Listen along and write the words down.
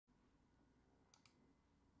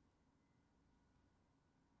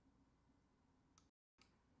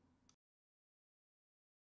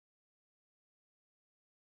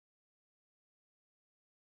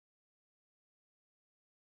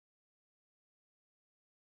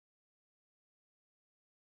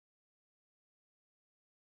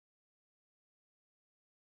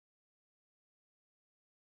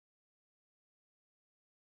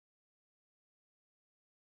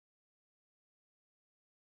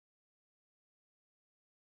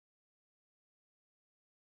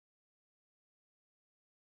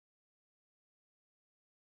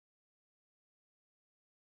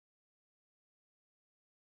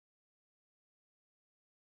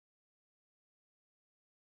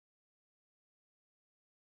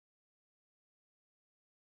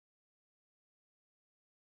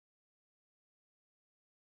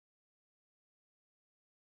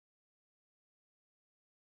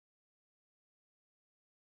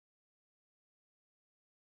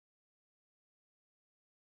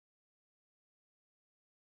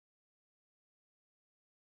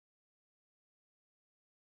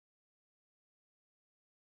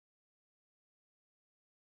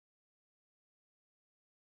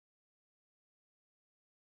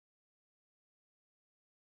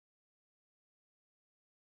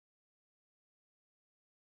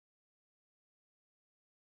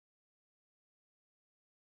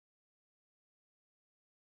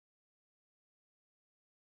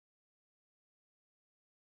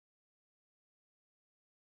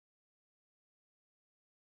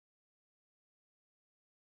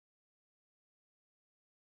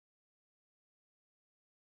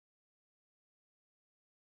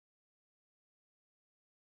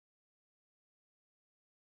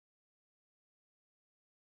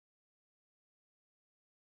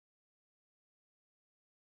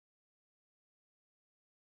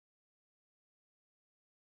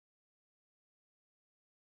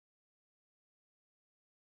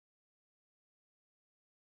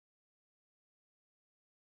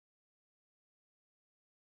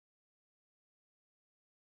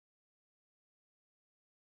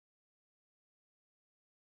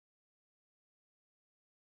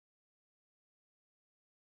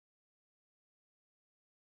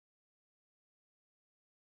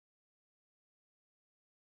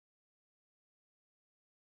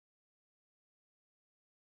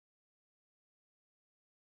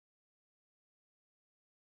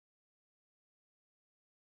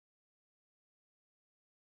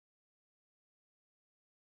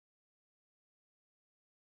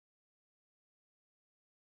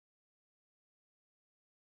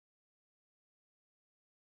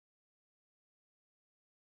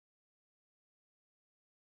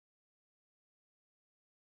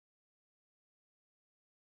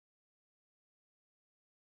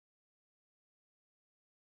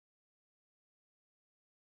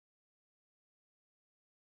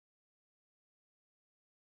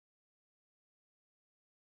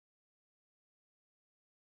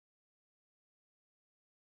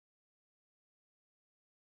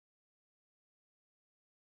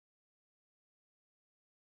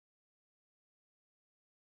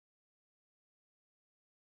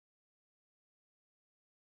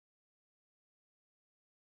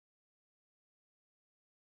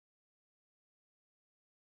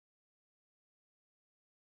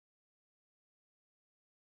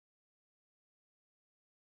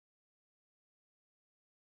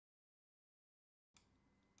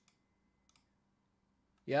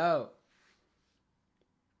Yo.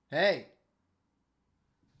 Hey.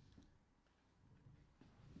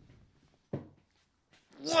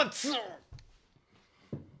 What's up?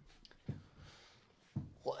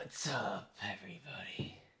 What's up,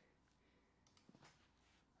 everybody?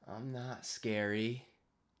 I'm not scary.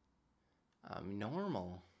 I'm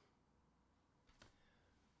normal.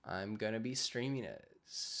 I'm gonna be streaming a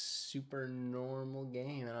super normal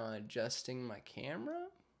game and I'm adjusting my camera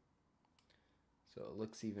so it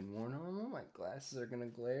looks even more normal. My glasses are gonna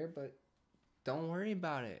glare, but don't worry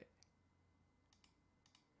about it.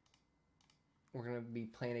 We're gonna be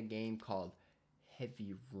playing a game called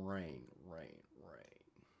Heavy Rain.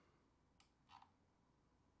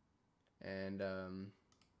 And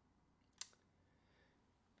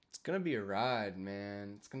it's gonna be a ride,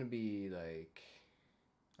 man. It's gonna be like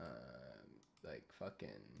fucking.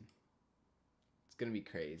 It's gonna be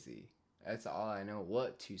crazy. That's all I know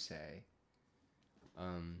what to say.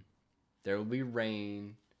 There will be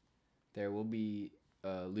rain. There will be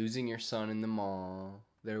losing your son in the mall.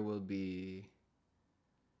 There will be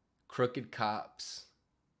crooked cops,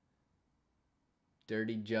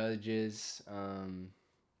 dirty judges,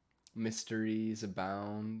 mysteries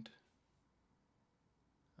abound.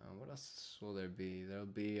 What else will there be? There'll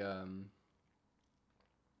be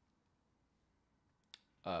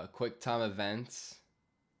quick time events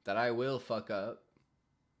that I will fuck up.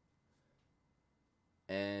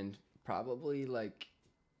 And probably like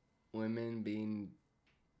women being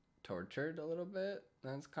tortured a little bit.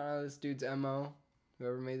 That's kind of this dude's MO.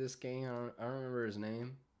 Whoever made this game, I don't remember his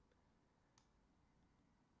name.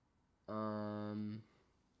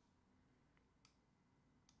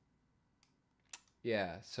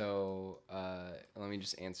 Yeah, so let me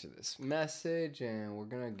just answer this message and we're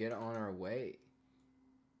gonna get on our way.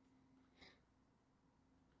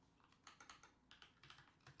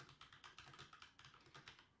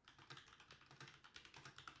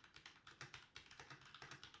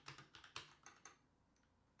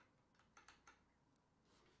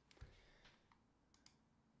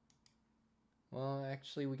 Well,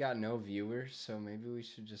 actually, we got no viewers, so maybe we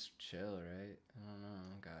should just chill, right? I don't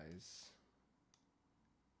know, guys.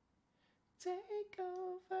 Take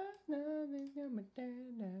over, nothing's gonna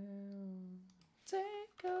tear down.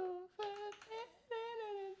 Take over,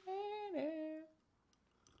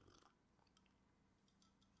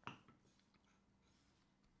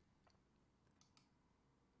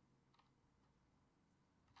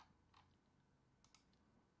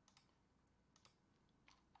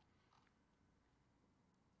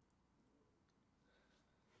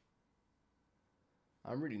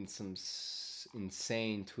 I'm reading some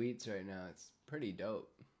insane tweets right now. It's pretty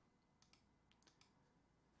dope.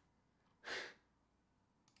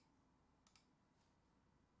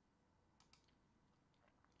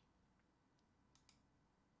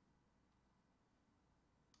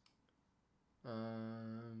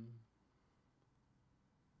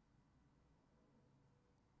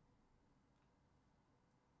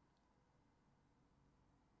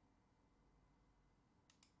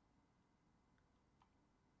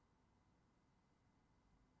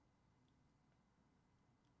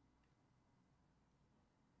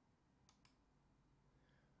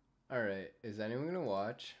 All right, is anyone gonna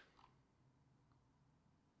watch?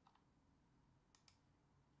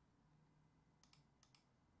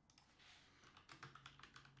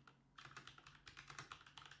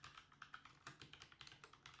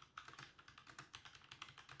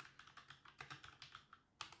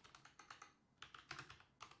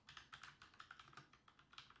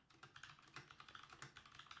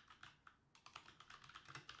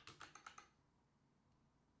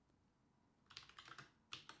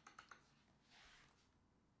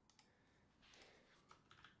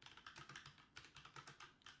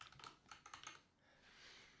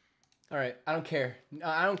 All right, I don't care. No,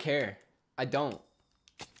 I don't care. I don't.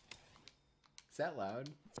 Is that loud?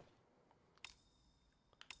 I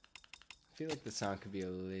feel like the sound could be a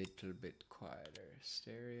little bit quieter.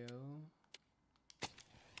 Stereo.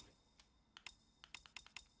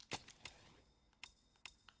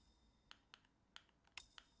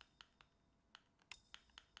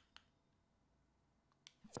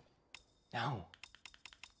 No.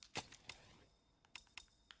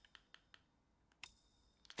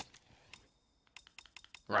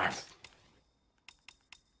 Ruff.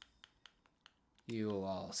 You'll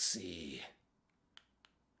all see.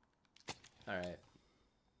 All right.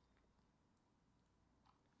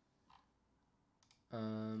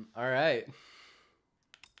 All right.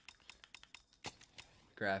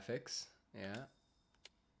 Graphics. Yeah.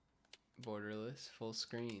 Borderless. Full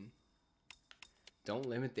screen. Don't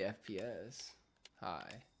limit the FPS.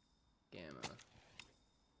 High. Gamma.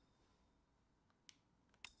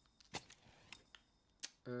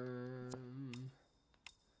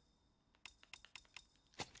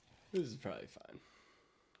 This is probably fine.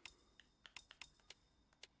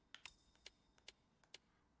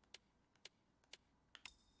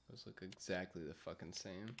 Those look exactly the fucking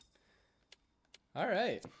same. All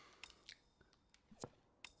right.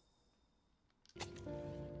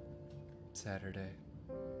 Saturday.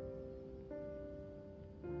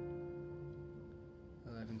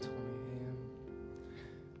 11:20 a.m.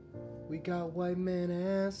 We got white man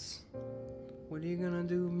ass. What are you gonna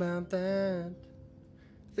do about that?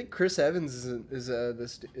 I think Chris Evans is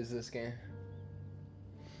this game.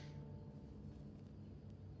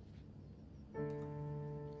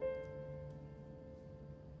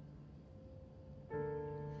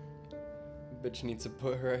 Bitch needs to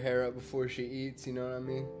put her hair up before she eats, you know what I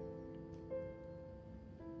mean?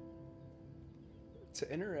 To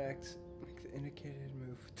interact, make the indicated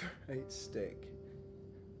move with the right stick.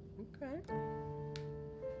 Okay.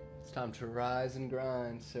 It's time to rise and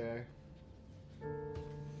grind, sir.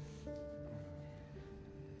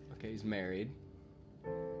 Okay, he's married.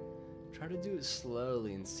 Try to do it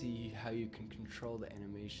slowly and see how you can control the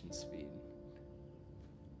animation speed.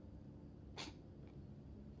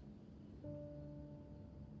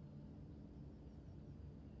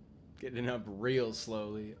 Getting up real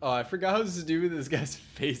slowly. Oh, I forgot what to do with this guy's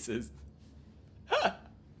faces.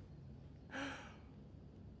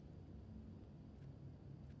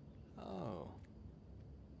 Oh.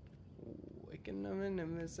 Waking up in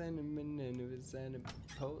a send a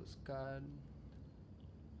postcard.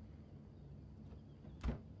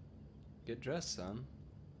 Get dressed, son.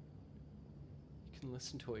 You can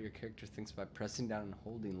listen to what your character thinks by pressing down and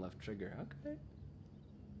holding left trigger. Okay.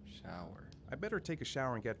 Shower. I better take a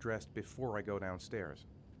shower and get dressed before I go downstairs.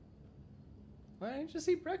 Why don't you just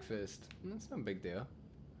eat breakfast? That's no big deal.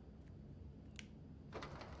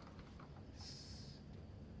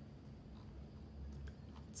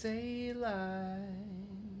 Daylight.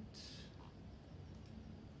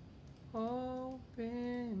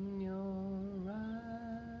 Open your eyes.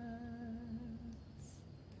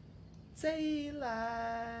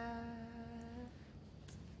 Daylight.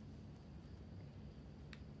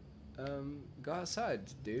 Go outside,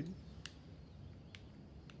 dude.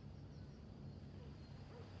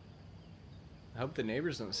 I hope the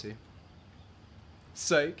neighbors don't see.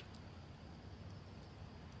 Psych.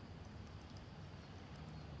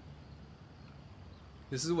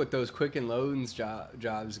 This is what those Quicken Loans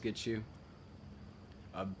jobs get you.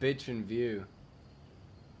 A bitchin' view.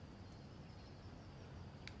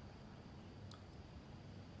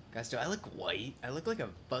 Guys, do I look white? I look like a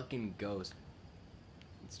fucking ghost.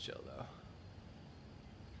 Let's chill though.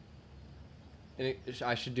 And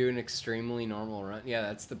I should do an extremely normal run. Yeah,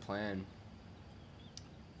 that's the plan.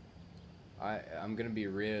 I'm gonna be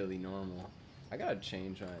really normal. I gotta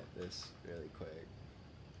change this really quick.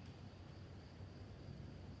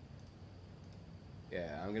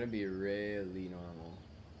 Yeah, I'm gonna be really normal.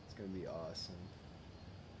 It's gonna be awesome.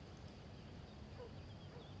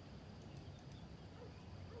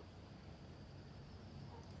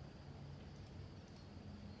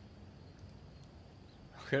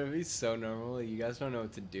 I'm gonna be so normal. You guys don't know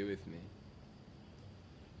what to do with me.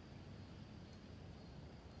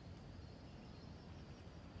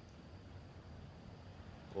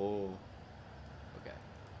 Oh. Okay.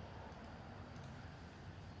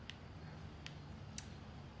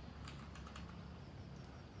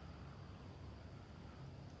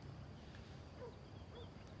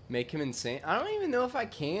 Make him insane? I don't even know if I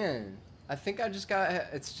can. I think I just got...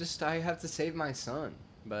 It's just I have to save my son.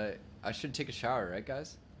 But I should take a shower, right,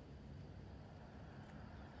 guys?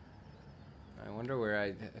 I wonder where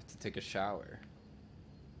I have to take a shower.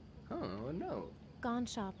 Oh, no. Gone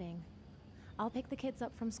shopping. I'll pick the kids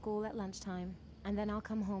up from school at lunchtime, and then I'll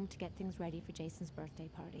come home to get things ready for Jason's birthday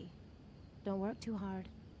party. Don't work too hard.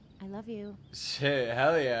 I love you. Shit,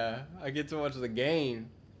 hell yeah. I get to watch the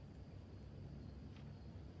game.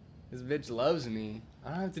 This bitch loves me.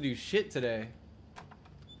 I don't have to do shit today.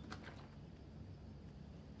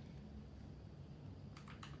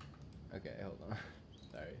 Okay, hold on.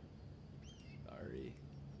 Sorry.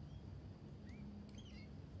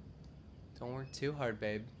 Don't work too hard,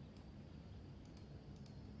 babe.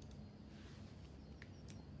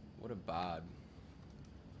 What a bod.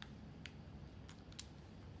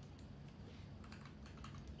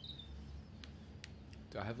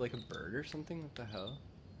 Do I have like a bird or something? What the hell?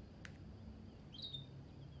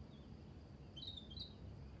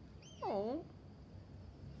 Oh.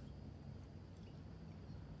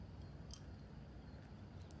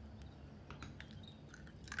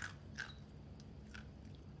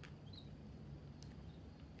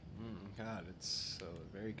 God. God, it's so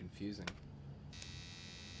very confusing.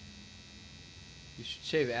 You should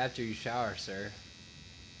shave after you shower, sir.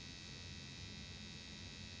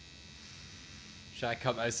 Should I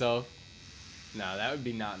cut myself? No, that would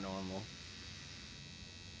be not normal.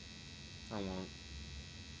 I won't.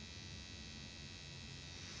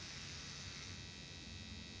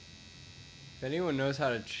 If anyone knows how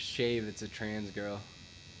to shave, it's a trans girl.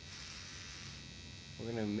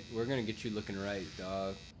 We're gonna get you looking right,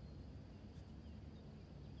 dog.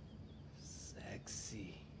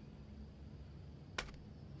 Sexy.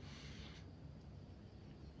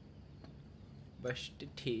 Brush the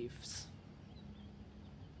teeths.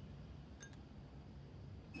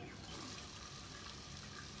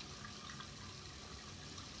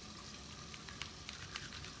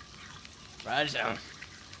 Brush him.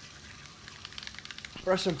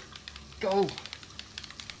 Brush him. Go.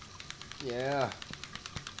 Yeah.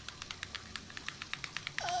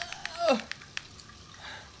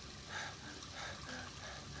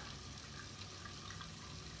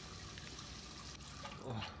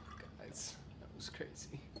 Oh, guys, that was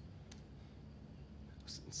crazy. That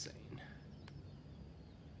was insane.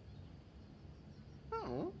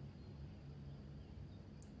 Oh.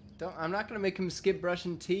 I'm not gonna make him skip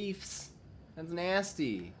brushing teeths. That's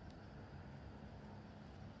nasty.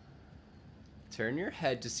 Turn your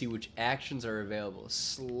head to see which actions are available.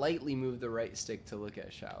 Slightly move the right stick to look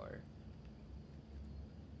at shower.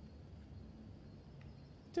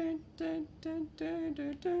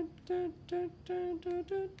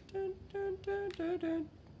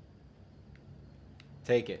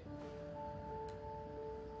 Take it.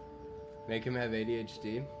 Make him have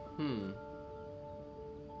ADHD?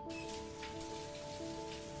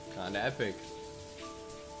 Kinda epic.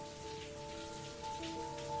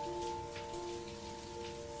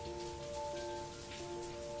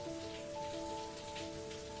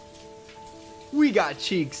 We got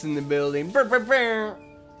cheeks in the building. Brr, brr, brr.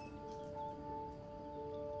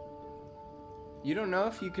 You don't know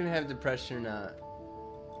if you can have depression or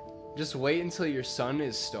not. Just wait until your son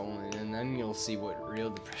is stolen and then you'll see what real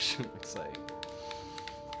depression looks like.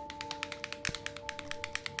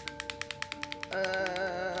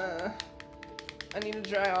 I need to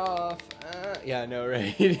dry off. Yeah, no, right?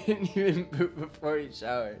 He didn't even poop before he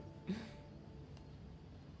showered.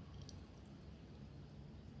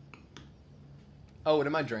 Oh, what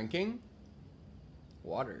am I drinking?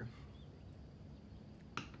 Water.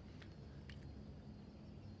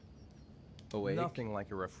 Awake? Nothing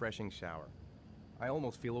like a refreshing shower. I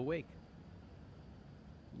almost feel awake.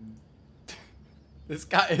 This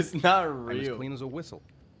guy is not I'm as real. clean as a whistle.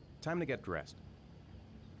 Time to get dressed.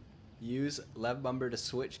 Use left bumper to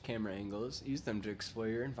switch camera angles. Use them to explore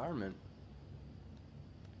your environment.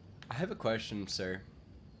 I have a question, sir.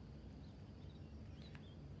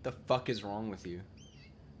 The fuck is wrong with you?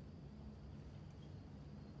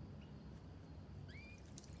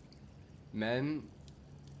 Men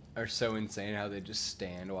are so insane how they just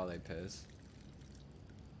stand while they piss.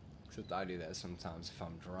 Except I do that sometimes if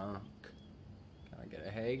I'm drunk. Can I get a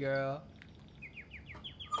hey girl?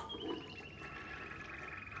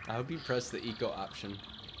 I hope you press the eco option.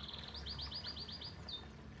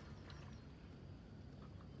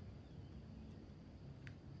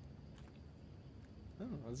 Oh,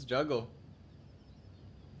 let's juggle.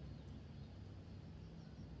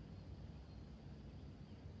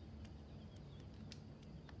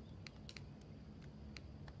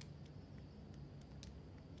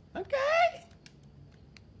 Okay.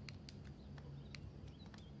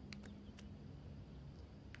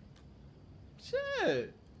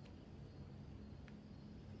 Shit.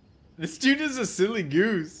 This dude is a silly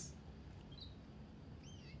goose.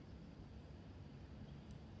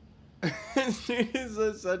 This dude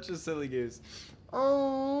is such a silly goose.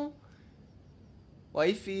 Oh,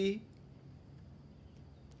 wifey.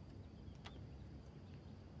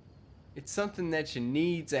 It's something that you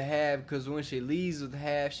need to have, because when she leaves with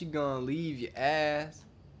half, she gonna leave your ass.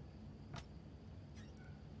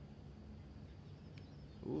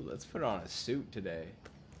 Ooh, let's put on a suit today.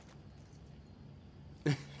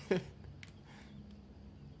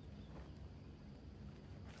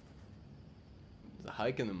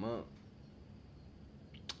 Hiking them up.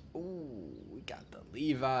 Ooh, we got the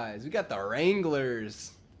Levi's. We got the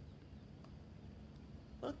Wranglers.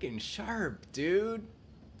 Looking sharp, dude.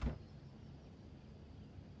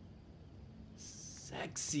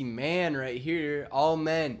 Sexy man right here. All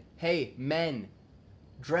men. Hey, men.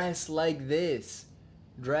 Dress like this.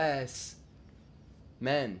 Dress.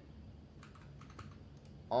 Men.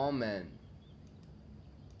 All men.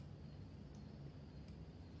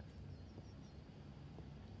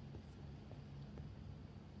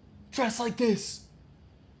 Dress like this.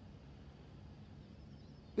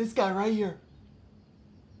 This guy right here.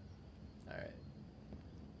 Alright.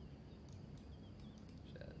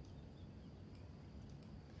 Shit.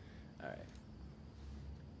 Alright.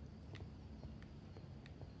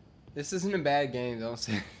 This isn't a bad game, don't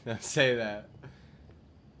say that.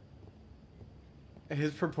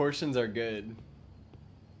 His proportions are good.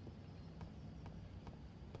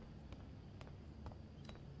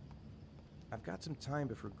 I've got some time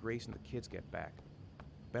before Grace and the kids get back.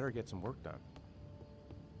 Better get some work done.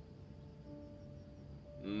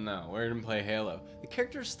 No, we're gonna play Halo. The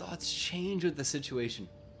character's thoughts change with the situation.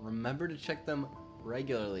 Remember to check them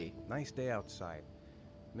regularly. Nice day outside.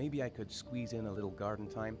 Maybe I could squeeze in a little garden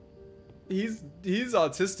time. He's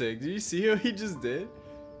autistic. Do you see what he just did?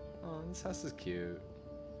 Oh, this house is cute.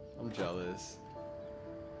 I'm jealous.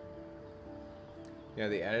 Yeah,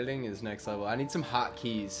 the editing is next level. I need some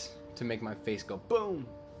hotkeys to make my face go boom.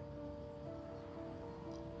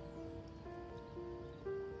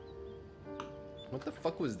 What the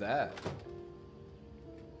fuck was that?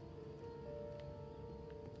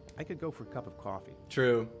 I could go for a cup of coffee.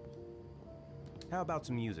 True. How about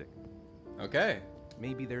some music? Okay.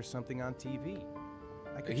 Maybe there's something on TV.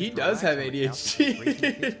 I could He just does relax have on the couch until Grace and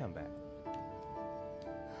the kids ADHD. come back.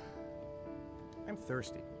 I'm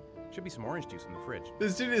thirsty. Should be some orange juice in the fridge.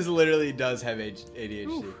 This dude is literally does have ADHD.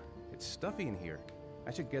 Oof, it's stuffy in here.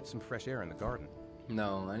 I should get some fresh air in the garden.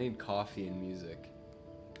 No, I need coffee and music.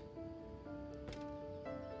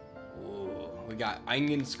 Ooh, we got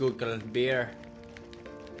Eingenskugel beer.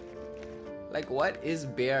 Like, what is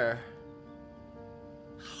beer?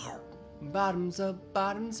 Bottoms up,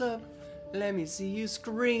 let me see you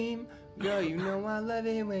scream. Girl, you know I love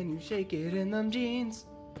it when you shake it in them jeans.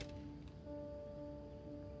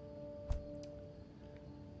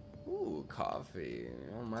 Ooh, coffee.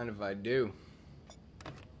 I don't mind if I do.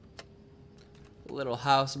 A little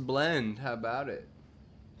house blend, how about it?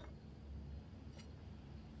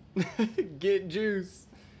 Get juice.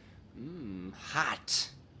 Mmm, hot.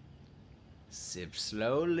 Sip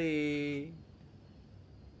slowly.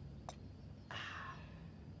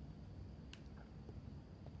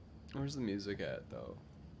 Where's the music at, though?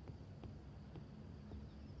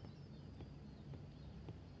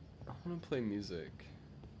 I want to play music.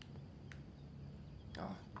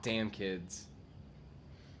 Oh, damn kids.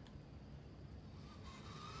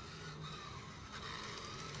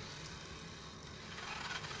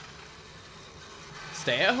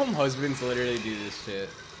 Stay-at-home husbands literally do this shit.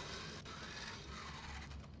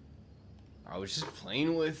 I was just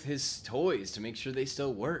playing with his toys to make sure they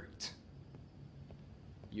still worked.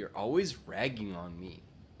 You're always ragging on me.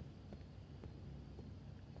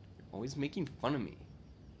 You're always making fun of me.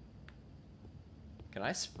 Can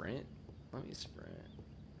I sprint? Let me sprint.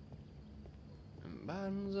 And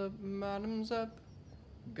bottoms up.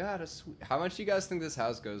 Got a sweet. How much do you guys think this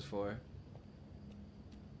house goes for?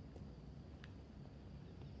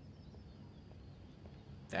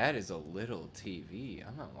 That is a little TV.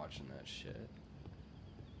 I'm not watching that shit.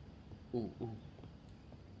 Ooh, ooh.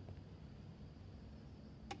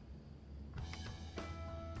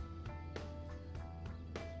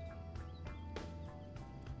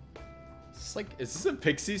 Is this a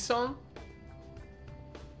Pixie song?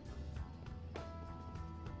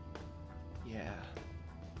 Yeah.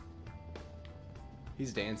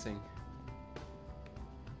 He's dancing.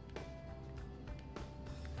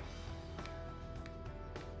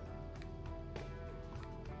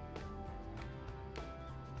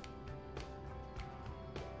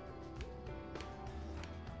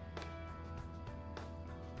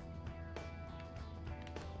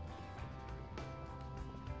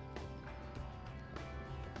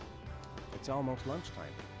 It's almost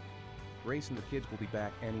lunchtime. Grace and the kids will be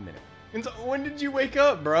back any minute. And so, when did you wake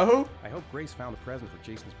up, bro? I hope Grace found a present for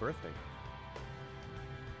Jason's birthday.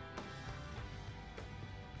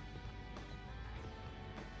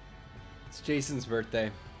 It's Jason's birthday.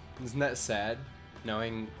 Isn't that sad?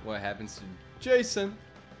 Knowing what happens to Jason.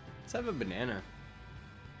 Let's have a banana.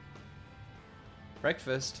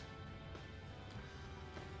 Breakfast.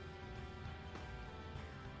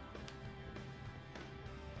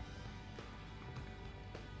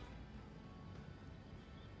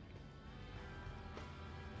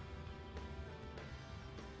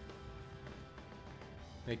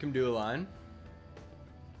 Make him do a line.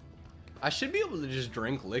 I should be able to just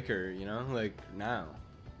drink liquor, you know, like now.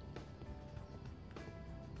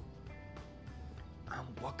 I'm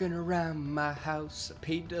walking around my house. I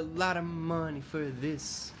paid a lot of money for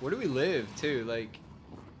this. Where do we live, too? Like,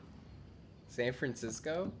 San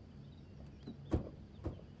Francisco? I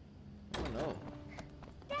don't know.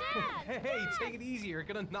 Hey, take it easy. You're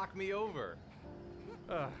gonna knock me over.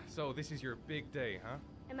 So this is your big day, huh?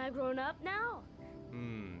 Am I grown up now?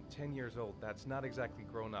 10 years old. That's not exactly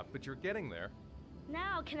grown up, but you're getting there.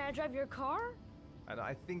 Now, can I drive your car? And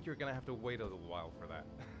I think you're gonna have to wait a little while for that.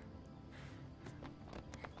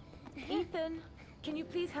 Ethan, can you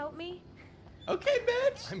please help me? Okay,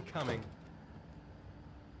 bitch. I'm coming.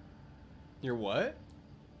 You're what?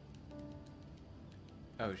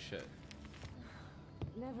 Oh shit.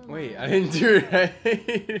 Never mind. Wait, I didn't do it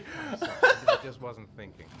right. Sorry, I just wasn't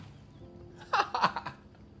thinking.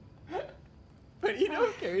 But you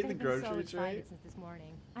don't carry the They've been so groceries, excited right? since this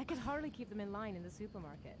morning. I could hardly keep them in line in the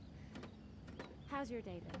supermarket. How's your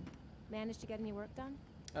day been? Managed to get any work done?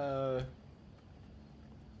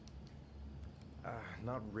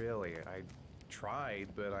 Not really. I tried,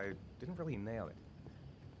 but I didn't really nail it.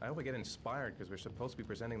 I hope I get inspired because we're supposed to be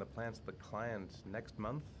presenting the plans to the client next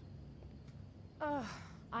month. Ugh,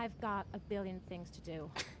 I've got a billion things to do.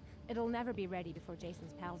 It'll never be ready before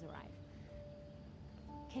Jason's pals arrive.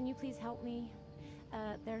 Can you please help me?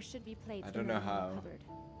 There should be plates I don't in the know living room how. cupboard.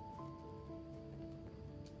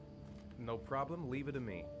 No problem. Leave it to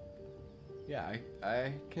me. Yeah,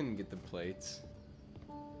 I can get the plates.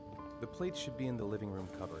 The plates should be in the living room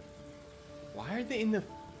cupboard. Why are they in the...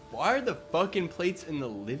 Why are the fucking plates in the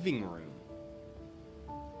living room?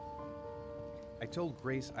 I told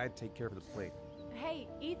Grace I'd take care of the plate. Hey,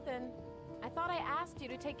 Ethan, I thought I asked you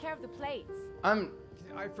to take care of the plates. I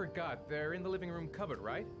forgot. They're in the living room cupboard,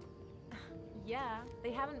 right? Yeah,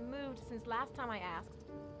 they haven't moved since last time I asked.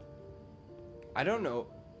 I don't know.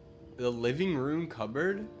 The living room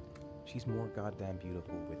cupboard? She's more goddamn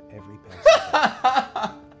beautiful with every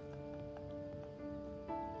passing.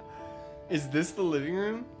 Is this the living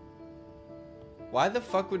room? Why the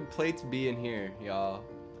fuck would plates be in here, y'all?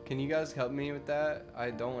 Can you guys help me with that?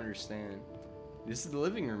 I don't understand. This is the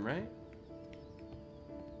living room, right?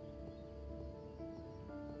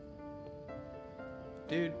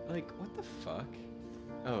 Dude, like, what the fuck?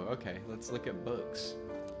 Oh, okay. Let's look at books.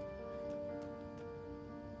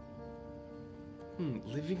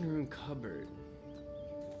 Living room cupboard.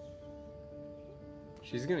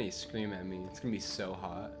 She's gonna scream at me. It's gonna be so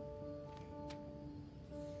hot.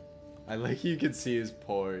 I like you can see his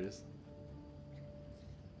pores.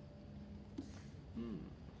 I'm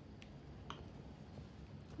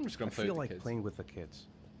just gonna I play feel with like the kids. playing with the kids.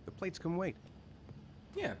 The plates can wait.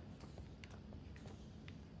 Yeah.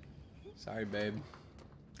 Sorry, babe.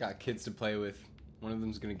 Got kids to play with. One of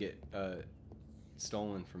them's gonna get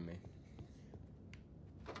stolen from me.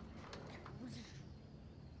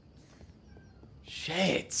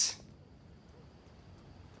 Shit.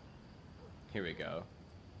 Here we go.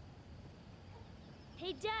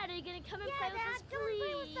 Hey, Dad, are you gonna come and play with us,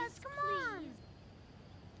 please? Come on.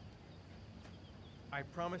 I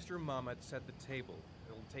promised your mom I'd set the table.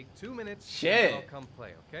 It'll take 2 minutes. Shit. And then I'll come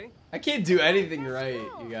play, okay? I can't do anything Let's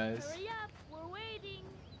right, go. you guys. Hurry up, we're waiting.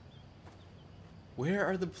 Where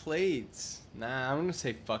are the plates? Nah, I'm gonna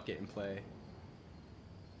say fuck it and play.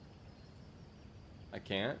 I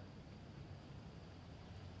can't?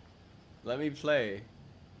 Let me play.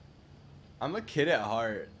 I'm a kid at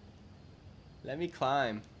heart. Let me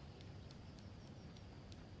climb.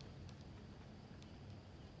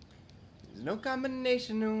 There's no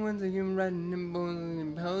combination of ones that you can write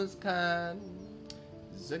in a postcard.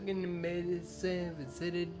 Sucking the bed itself and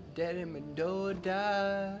said it dead in my door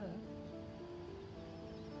die.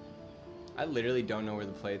 I literally don't know where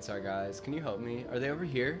the plates are, guys. Can you help me? Are they over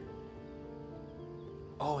here?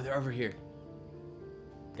 Oh, they're over here.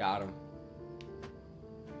 Got them.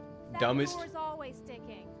 That Dumbest. door's always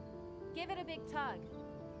sticking. Give it a big tug.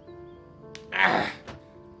 Ah!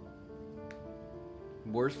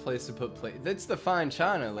 Worst place to put plate. That's the fine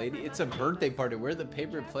china, lady. It's a birthday party. Where are the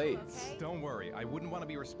paper plates? Okay. Don't worry. I wouldn't want to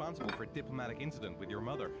be responsible for a diplomatic incident with your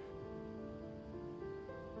mother.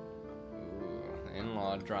 Ooh,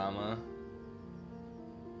 in-law drama.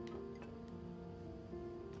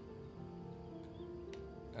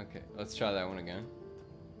 Okay, let's try that one again.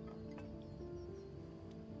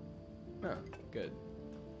 Oh, good.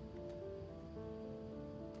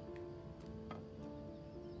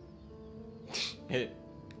 Hit.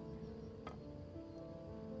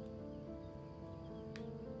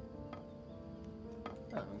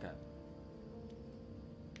 Oh, okay.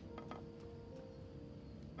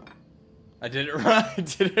 I did it right. I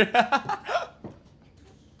did it.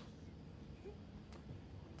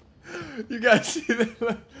 You guys see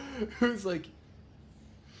that? Who's like,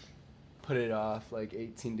 put it off like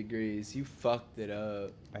 18 degrees. You fucked it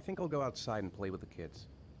up. I think I'll go outside and play with the kids.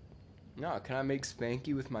 No, can I make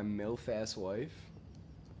Spanky with my MILF ass wife?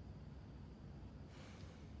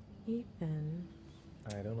 Ethan.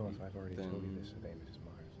 I don't know if I've already told you Then- this today, Mrs.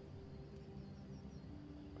 Mars,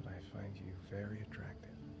 but I find you very attractive.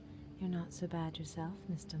 You're not so bad yourself,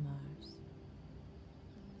 Mr. Mars.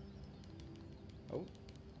 Oh.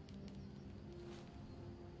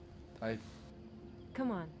 Come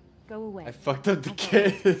on, go away. I fucked up the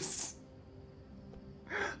kiss.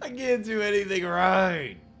 I can't do anything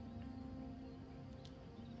right.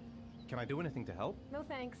 Can I do anything to help? No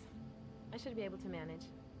thanks. I should be able to manage.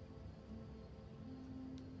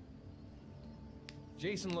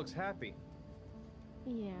 Jason looks happy.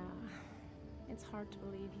 Yeah. It's hard to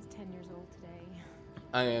believe he's 10 years old today.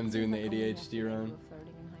 I am Seems doing the like only ADHD yesterday we run. were flirting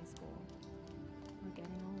in high school. We're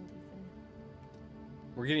getting old, Ethan.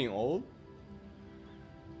 We're getting old?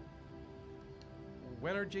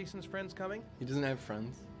 When are Jason's friends coming? He doesn't have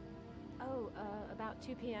friends. Oh, about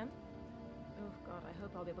 2 p.m.? Oh, God, I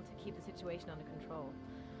hope I'll be able to keep the situation under control.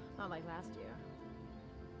 Not like last year.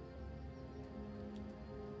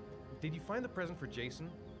 Did you find the present for Jason?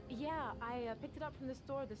 Yeah, I picked it up from the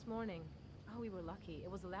store this morning. Oh, we were lucky. It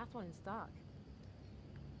was the last one in stock.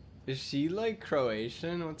 Is she like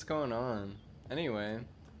Croatian? What's going on? Anyway.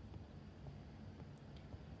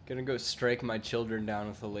 Gonna go strike my children down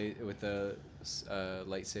with a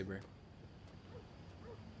lightsaber.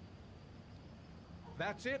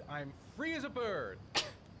 That's it. I'm free as a bird.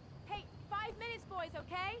 Hey, 5 minutes, boys,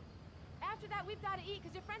 okay? After that, we've got to eat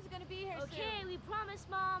because your friends are going to be here Okay, soon. we promise,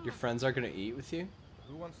 Mom. Your friends are gonna eat with you?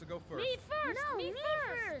 Who wants to go first? Me first. No, me me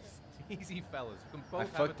first. Easy, fellas. You can both I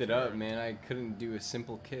have fucked a it up, turn. man. I couldn't do a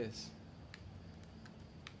simple kiss.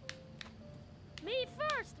 Me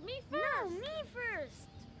first. Me first. No, me first.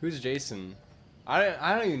 Who's Jason?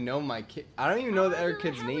 I don't even know my kid. I don't even know the other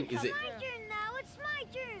kid's name. Is it? My turn now. It's my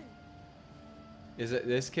turn. Is it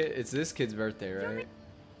this kid? It's this kid's birthday, right?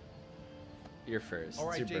 You're first. All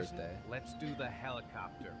It's right, your Jason. birthday. Let's do the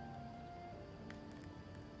helicopter.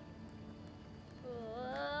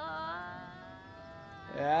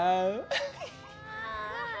 Yeah.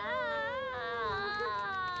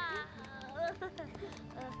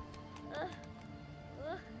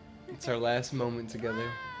 It's our last moment together,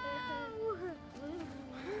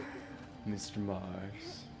 Mr.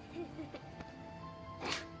 Mars.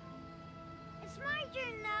 It's my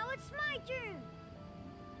turn now. It's my turn.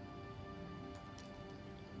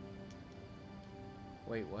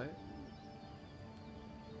 Wait, what?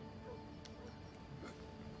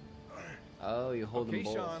 Oh, you hold Okay, them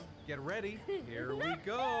both. Sean, get ready. Here we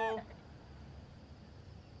go.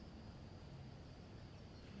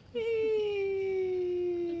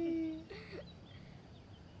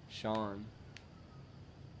 Sean.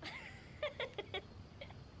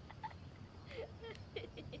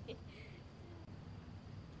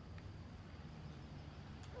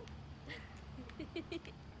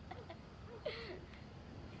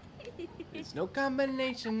 There's no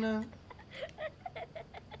combination of.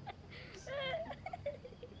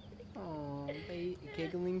 Oh,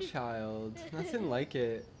 giggling child. Nothing like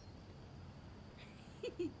it.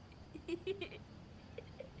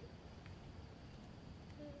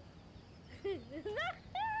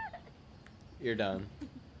 You're done.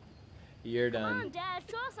 You're Come on, done. Dad.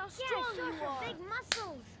 Show us how strong show us you your are. big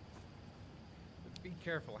muscles. Be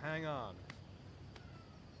careful. Hang on.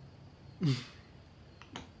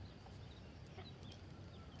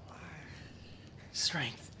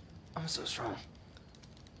 Strength. I'm so strong.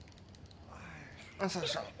 I'm so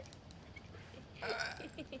strong.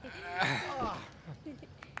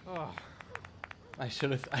 Oh, I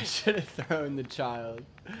should have thrown the child.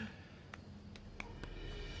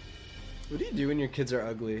 What do you do when your kids are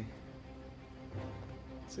ugly?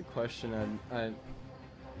 It's a question I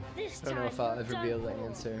This don't know time if I'll you're ever done be able to for.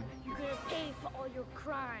 answer. You're gonna pay for all your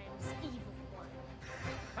crimes, evil one.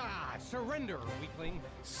 ah, surrender, weakling.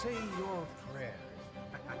 Say your prayers.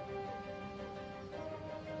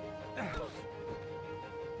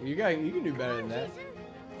 You can do better than that. Jason,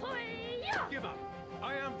 Hoya! Give up.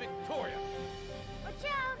 I am Victoria. Watch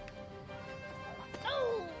out!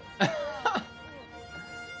 Oh! Attack!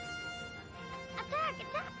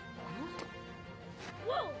 Attack!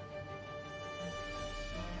 Whoa!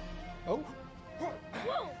 Oh,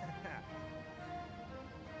 Whoa!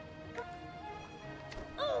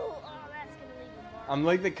 Oh, that's gonna leave a mark. I'm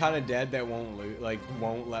like the kind of dad that won't lose,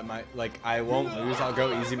 won't let my I won't lose. I'll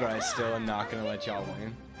go easy, but I still am not gonna let y'all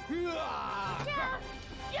win. Yeah!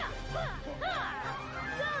 Yeah! Ha! Ha!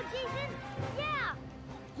 Go, Jason! Yeah!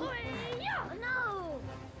 Hoya! No!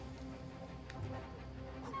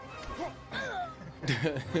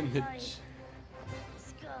 The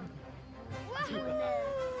Scum.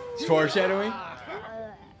 foreshadowing.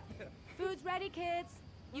 Food's ready, kids.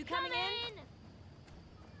 You coming in?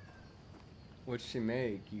 What'd she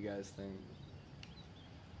make, you guys think?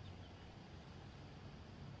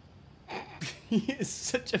 He is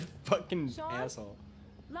such a fucking Sean? asshole.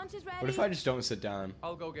 Lunch is ready. What if I just don't sit down?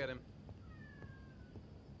 I'll go get him.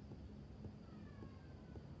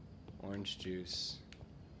 Orange juice.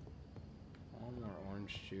 All more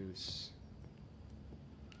orange juice.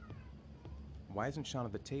 Why isn't Sean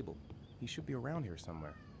at the table? He should be around here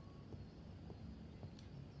somewhere.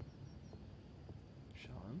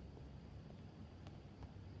 Sean?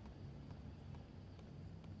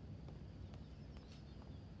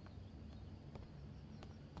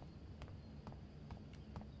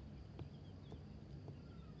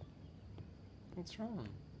 What's wrong?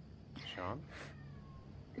 Sean?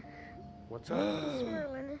 What's up?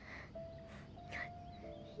 Merlin.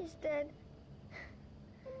 He's dead.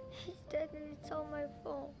 He's dead and it's all my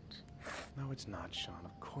fault. No, it's not, Sean.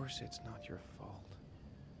 Of course it's not your fault.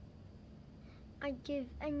 I'd give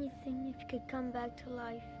anything if you could come back to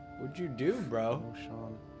life. What'd you do, bro? Oh,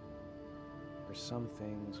 Sean. There's some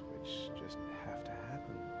things which just have to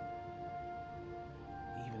happen.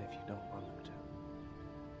 Even if you don't want them to.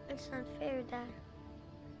 It's not fair, Dad.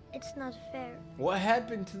 It's not fair. What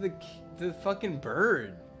happened to the fucking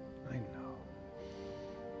bird? I know.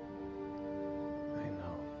 I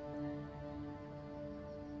know.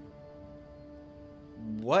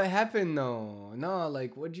 What happened though? No,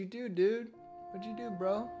 like, what'd you do, dude? What'd you do,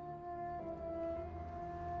 bro?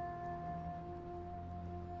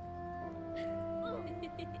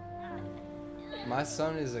 My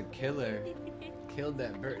son is a killer. Killed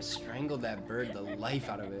that bird, strangled that bird, the life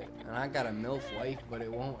out of it. And I got a MILF wife, but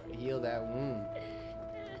it won't heal that wound.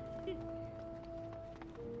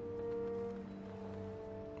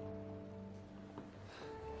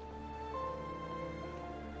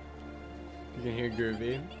 You can hear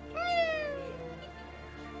Groovy.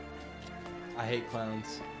 I hate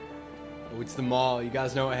clowns. Oh, it's the mall. You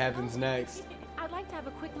guys know what happens next. I'd like to have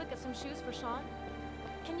a quick look at some shoes for Sean.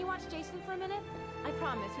 Can you watch Jason for a minute? I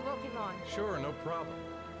promise, we won't be long. Sure, no problem.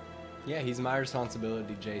 Yeah, he's my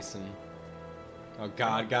responsibility, Jason. Oh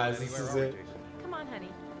God, guys, this is it. Come on, honey.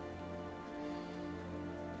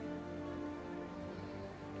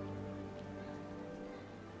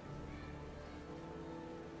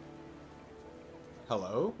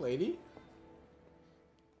 Hello, lady?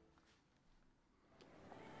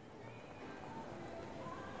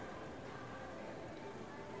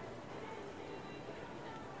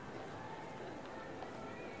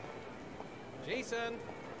 Jason!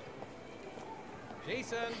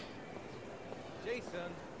 Jason!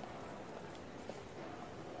 Jason!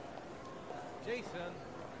 Jason!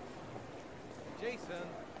 Jason!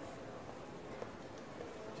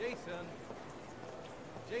 Jason!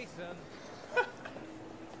 Jason!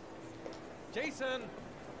 Jason!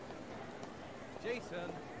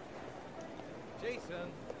 Jason!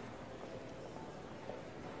 Jason!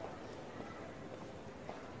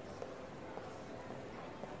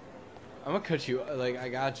 I'm gonna cut you, like, I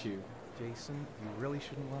got you. Jason, you really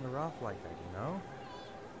shouldn't run her off like that, you know?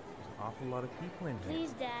 There's an awful lot of people in here.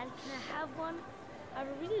 Please, Dad, can I have one? I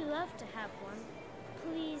would really love to have one.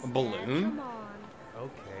 Please, A balloon? Dad, come on.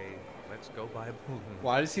 Okay, let's go buy a balloon.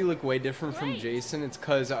 Why does he look way different from Great. Jason? It's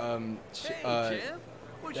cause, that's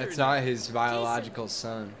not his biological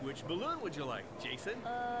son. Which balloon would you like, Jason?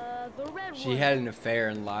 The red one. She had an affair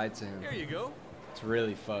and lied to him. Here you go. It's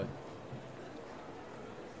really fucked.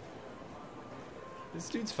 This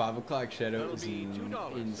dude's 5 o'clock shadow That'll is be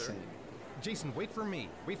 $2, insane. sir. Jason, wait for me.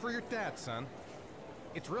 Wait for your dad, son.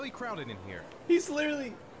 It's really crowded in here. He's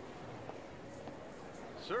literally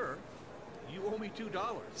Sir, you owe me $2.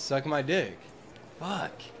 suck my dick.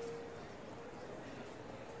 Fuck.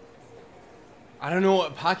 I don't know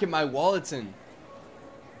what pocket my wallet's in.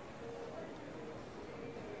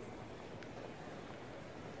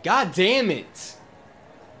 God damn it.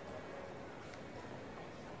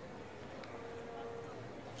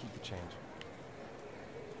 Keep the change.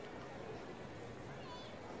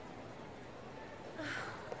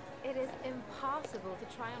 It is impossible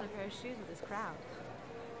to try on a pair of shoes with this crowd.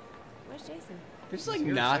 Where's Jason? There's He like was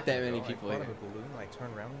here a not second that many ago. people I here. thought of a balloon, I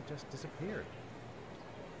turned around and it just disappeared.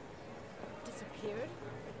 Disappeared?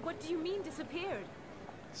 What do you mean disappeared?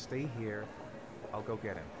 Stay here. I'll go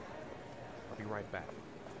get him. I'll be right back.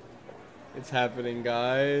 It's happening,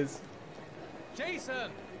 guys.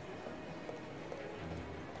 Jason!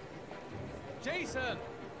 Jason!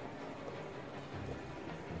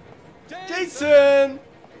 Jason!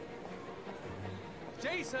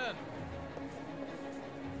 Jason!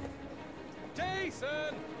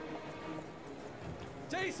 Jason!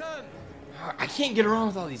 Jason! I can't get around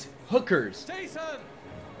with all these hookers. Jason!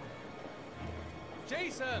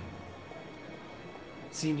 Jason!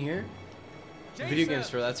 Seen here? Jason! Video game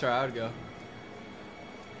store, that's where I would go.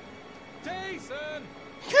 Jason!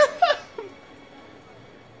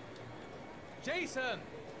 Jason!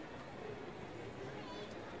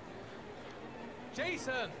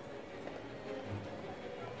 Jason!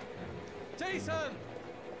 Jason!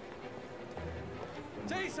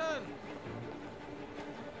 Jason!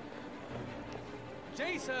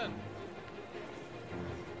 Jason!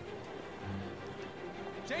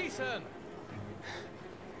 Jason!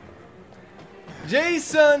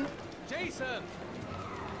 Jason! Jason!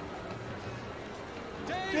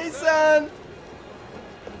 Jason!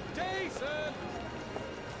 Jason!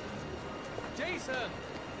 Jason!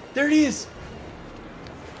 There he is!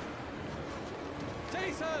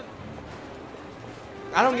 Jason!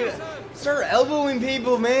 I don't get it. Start elbowing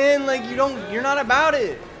people, man. Like, you're not about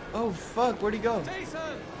it. Oh, fuck. Where'd he go?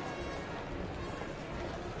 Jason!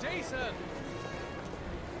 Jason!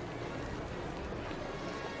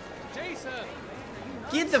 Jason!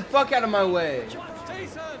 Get the fuck out of my way.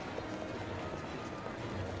 Jason!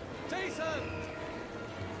 Jason!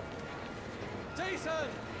 Jason!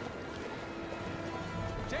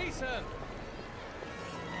 Jason!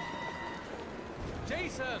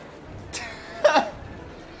 Jason!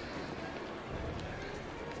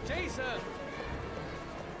 Jason!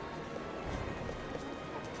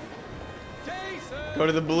 Jason! Go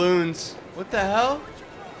to the balloons. What the hell?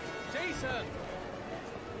 Jason!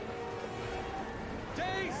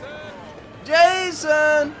 Jason!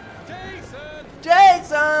 Jason! Jason!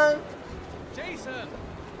 Jason! Jason!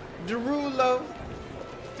 Derulo.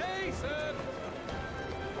 Jason!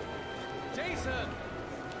 Jason!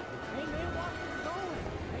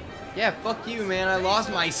 Yeah, fuck you, man. I lost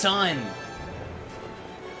my son.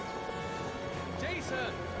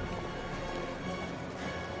 Jason!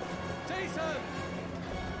 Jason!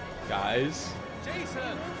 Guys,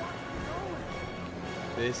 Jason!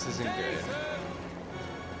 this isn't good.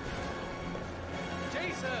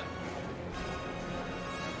 Jason!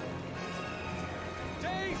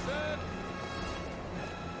 Jason!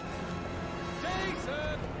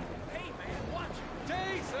 Jason! Hey man, watch it!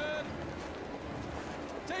 Jason!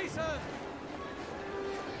 Jason!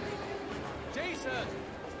 Jason!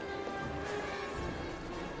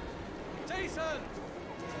 Jason!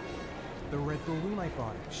 The red balloon I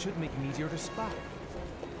bought should make him easier to spot.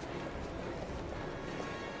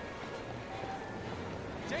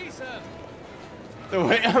 Jason! The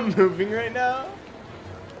way I'm moving right now.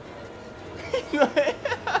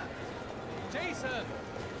 Jason!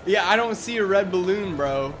 Yeah, I don't see a red balloon,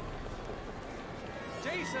 bro.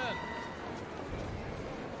 Jason!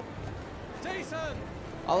 Jason!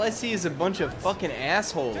 All I see is a bunch of fucking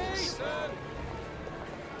assholes. Jason!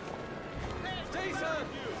 Jason!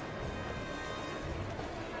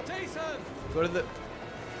 Jason! Go to the...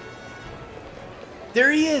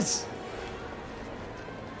 There he is!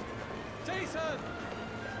 Jason!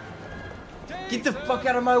 Get the fuck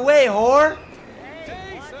out of my way, whore!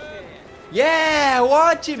 Jason! Yeah,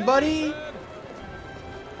 watch it, buddy!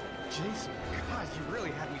 Jason, God, you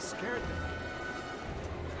really had me scared there.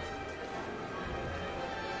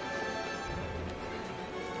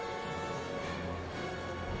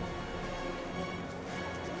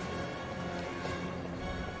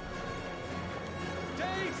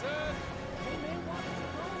 Jason!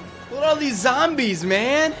 Look at all these zombies,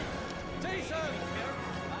 man! Jason!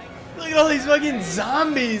 Look at all these fucking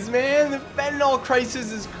zombies, man! The fentanyl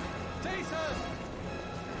crisis is... Jason!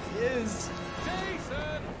 is...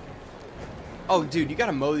 Jason! Oh, dude, you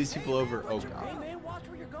gotta mow these people over. Oh, God. Hey man, watch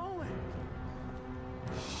where you're going.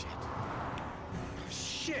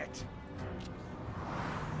 Shit.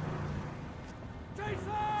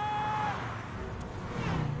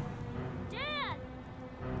 Dad!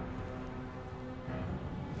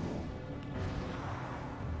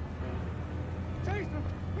 Jason!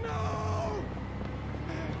 No!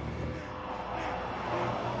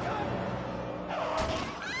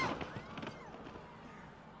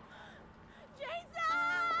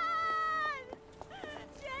 Jason!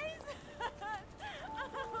 Jason!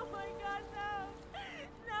 Oh my god, no!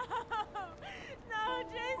 No! No,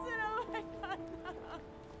 Jason! Oh my god, no!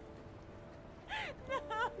 No!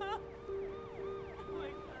 Oh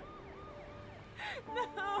my god.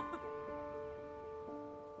 No!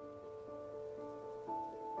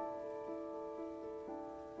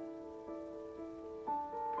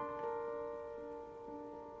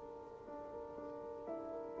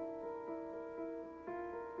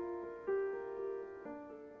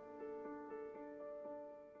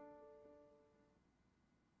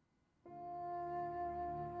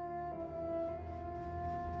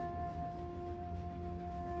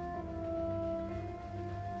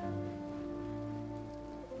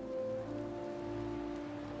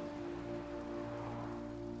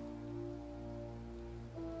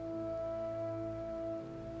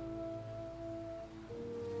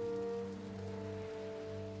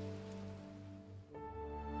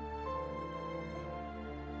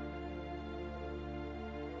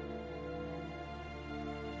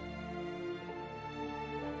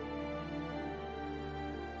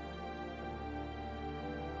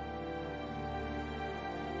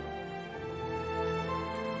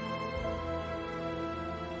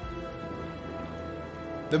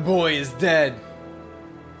 The boy is dead.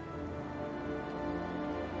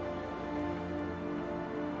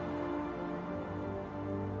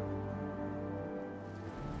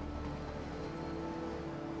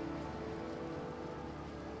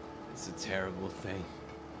 It's a terrible thing.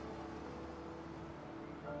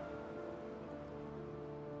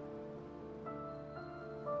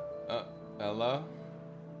 Hello?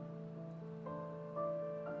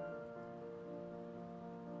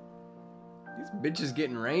 These bitches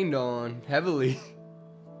getting rained on heavily.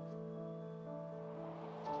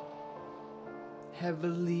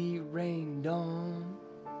 Heavily rained on.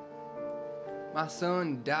 My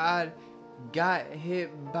son died, got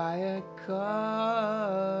hit by a car.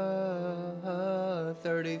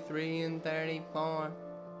 33 and 34.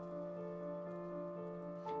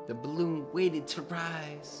 The balloon waited to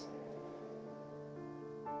rise.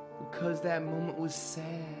 Because that moment was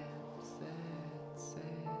sad, sad, sad.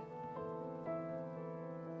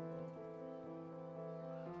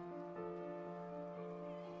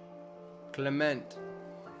 Clement.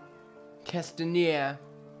 Castanier.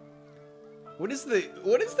 What is the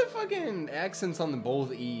fucking accents on the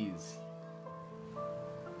both E's?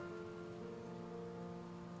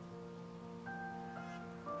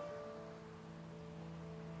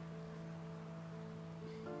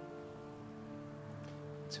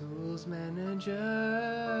 Tools manager.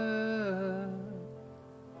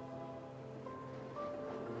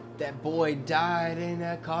 That boy died in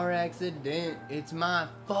a car accident. It's my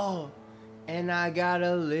fault, and I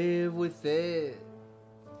gotta live with it.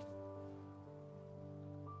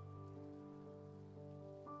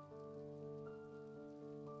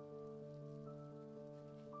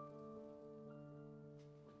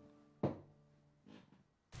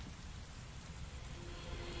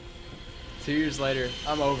 Two years later,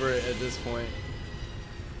 I'm over it at this point.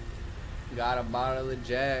 Got a bottle of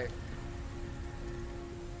Jack.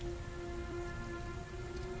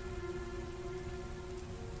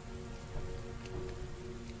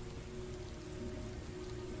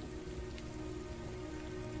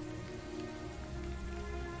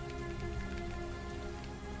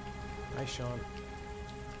 Hi, Sean.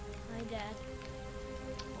 Hi, Dad.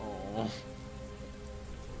 Oh.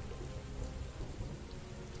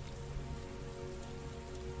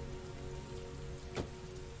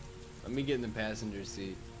 Let me get in the passenger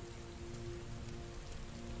seat.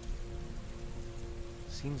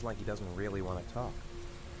 Seems like he doesn't really want to talk.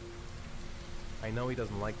 I know he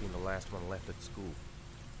doesn't like being the last one left at school.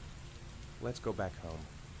 Let's go back home.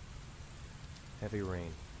 Heavy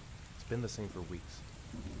rain. It's been the same for weeks.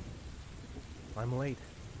 I'm late.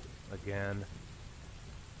 Again.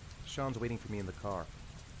 Sean's waiting for me in the car.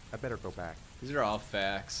 I better go back. These are all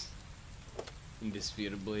facts.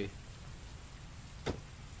 Indisputably.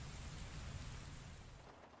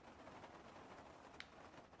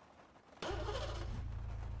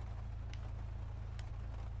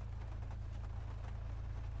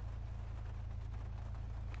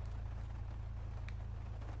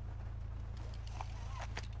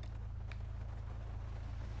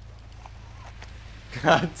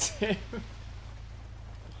 God damn.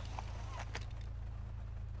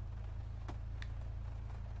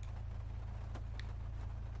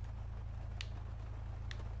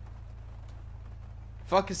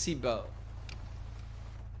 Fuck a seatbelt.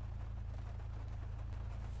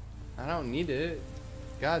 I don't need it.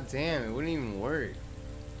 God damn, it wouldn't even work.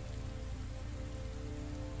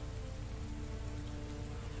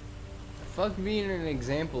 Fuck being an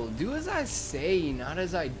example. Do as I say, not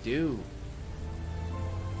as I do.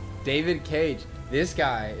 David Cage. This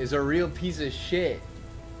guy is a real piece of shit.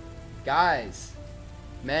 Guys.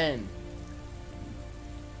 Men.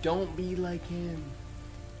 Don't be like him.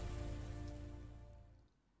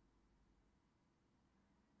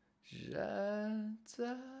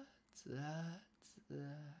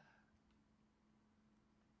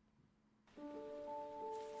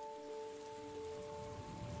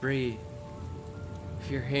 Bree,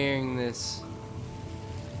 if you're hearing this,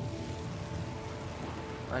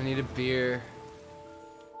 I need a beer.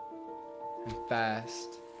 And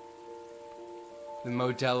fast. The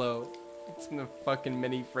Modelo. It's in the fucking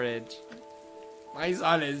mini fridge. My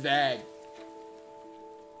son is dead.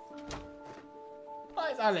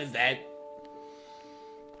 My son is dead.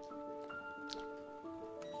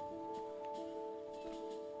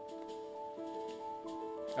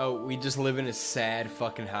 Oh, we just live in a sad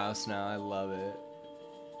fucking house now. I love it.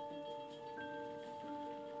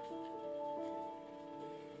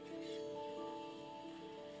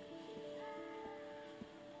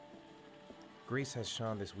 Grace has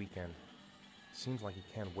Sean this weekend. Seems like he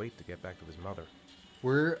can't wait to get back to his mother.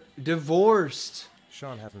 We're divorced.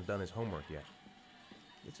 Sean hasn't done his homework yet.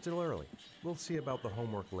 It's still early. We'll see about the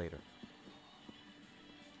homework later.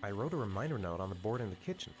 I wrote a reminder note on the board in the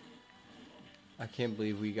kitchen. I can't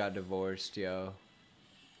believe we got divorced, yo.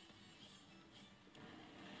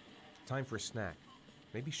 Time for a snack.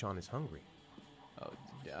 Maybe Sean is hungry. Oh,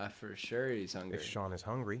 yeah, for sure he's hungry. If Sean is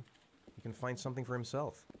hungry, he can find something for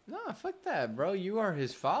himself. Nah, fuck that, bro. You are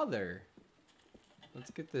his father.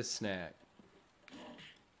 Let's get this snack.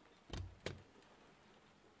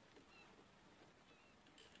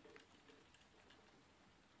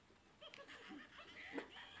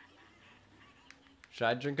 Should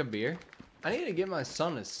I drink a beer? I need to get my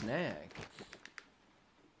son a snack.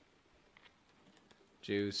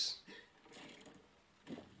 Juice.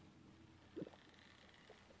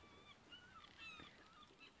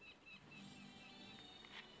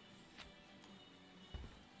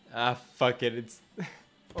 Ah, fuck it. It's...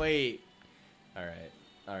 Wait. Alright.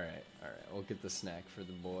 Alright. Alright. We'll get the snack for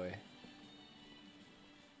the boy.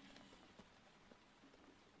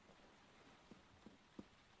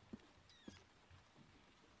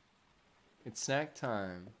 It's snack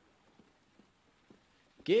time.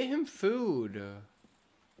 Get him food.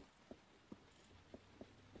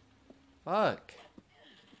 Fuck.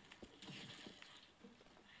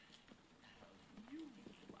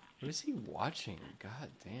 What is he watching? God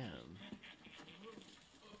damn.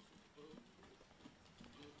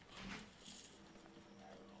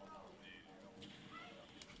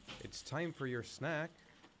 It's time for your snack.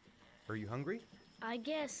 Are you hungry? I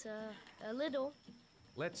guess, a little.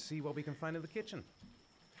 Let's see what we can find in the kitchen.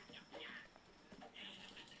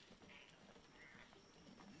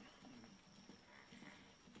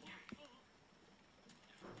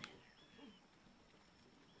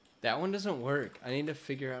 That one doesn't work. I need to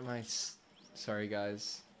figure out my... Sorry,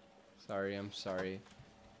 guys. Sorry, I'm sorry.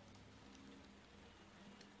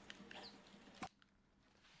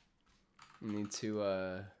 I need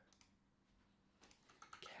to,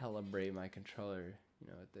 calibrate my controller. You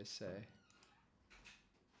know what they say.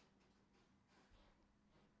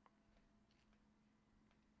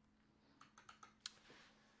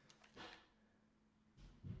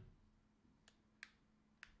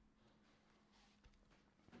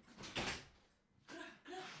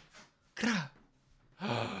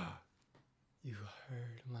 You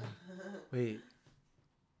heard my... Wait.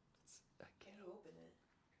 I can't open it.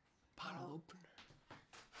 Bottle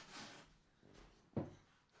opener.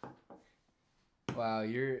 Wow,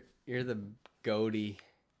 you're the goatee.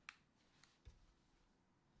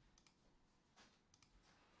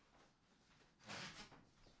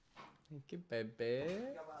 Thank you, baby.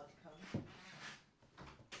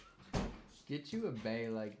 Get you a bay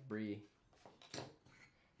like Bree.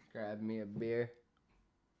 Grab me a beer.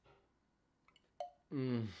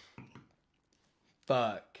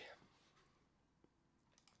 Fuck.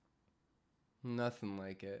 Nothing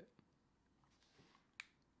like it.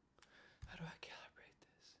 How do I calibrate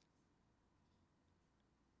this?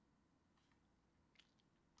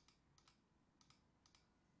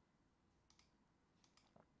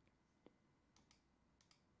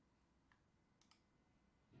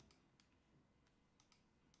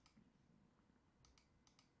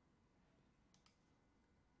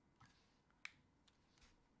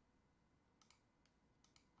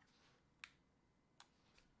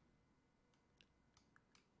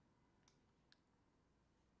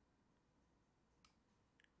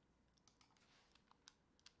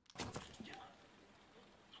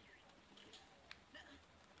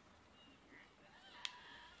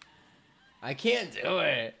 I can't do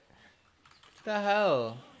it. What the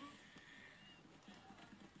hell?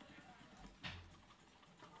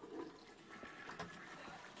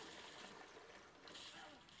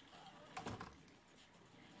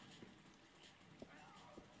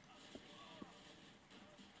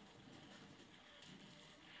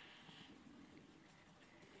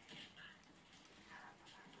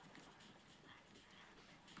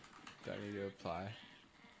 Do I need to apply?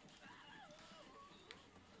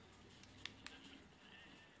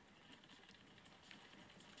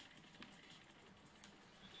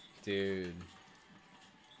 Dude.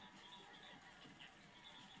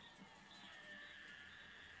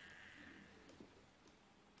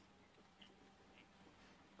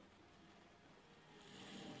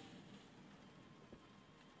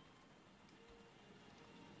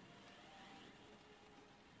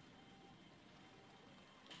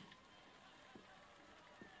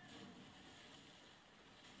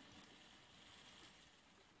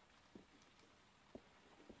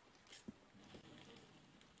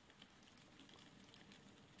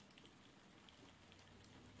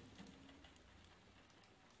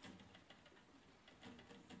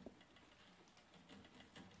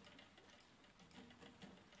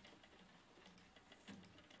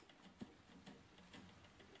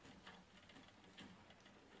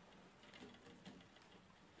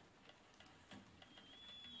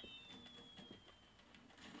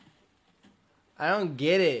 I don't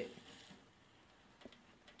get it.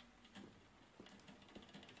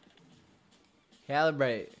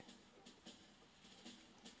 Calibrate.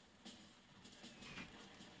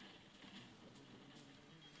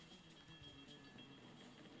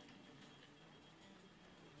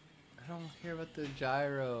 I don't care about the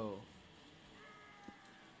gyro.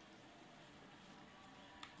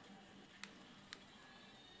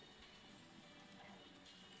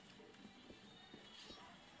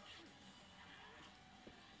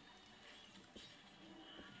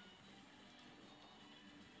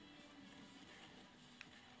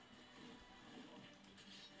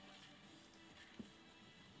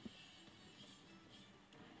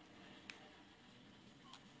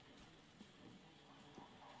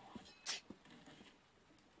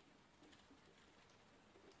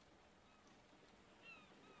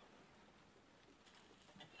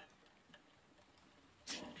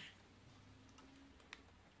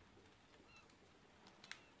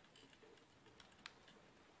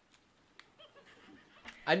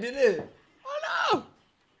 I did it! Oh no!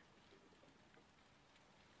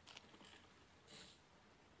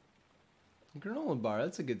 Granola bar,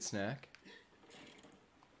 that's a good snack.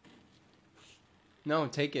 No,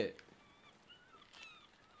 take it.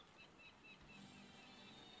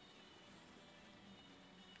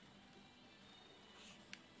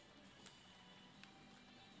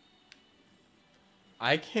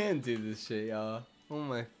 I can't do this shit, y'all. Oh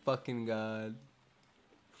my fucking god.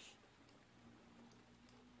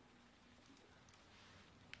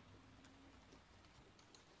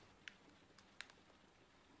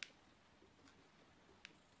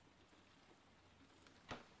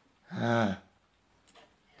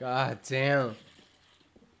 God damn.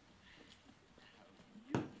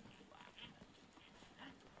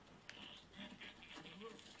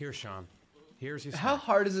 Here, Sean. Here's your How snack.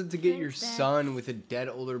 hard is it to get your Thanks, Dad. son with a dead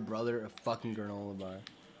older brother a fucking granola bar?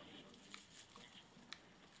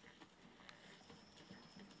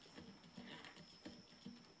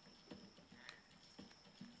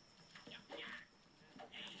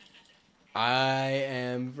 I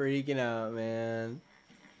am freaking out, man.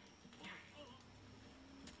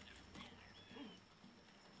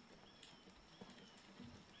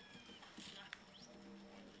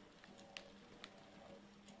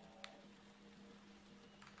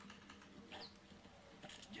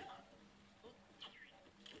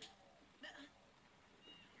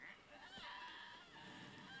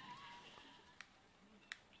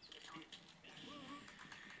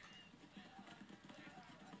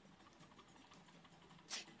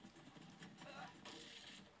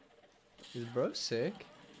 Is bro sick?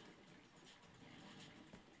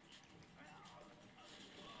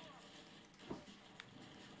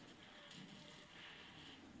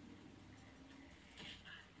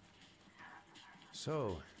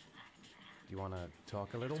 So, do you want to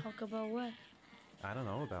talk a little? Talk about what? I don't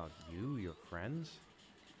know, about you, your friends,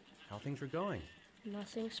 how things are going.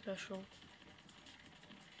 Nothing special.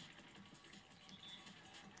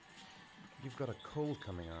 You've got a cold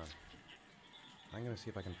coming on. I'm gonna see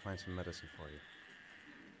if I can find some medicine for you.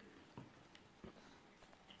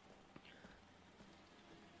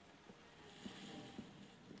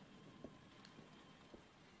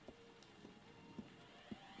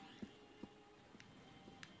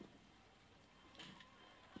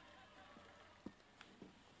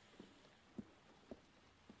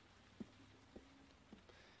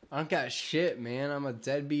 I don't got shit, man. I'm a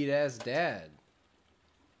deadbeat ass dad.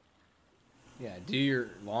 Yeah, do your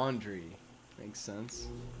laundry. Makes sense.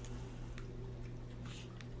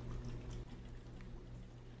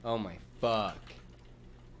 Oh my fuck.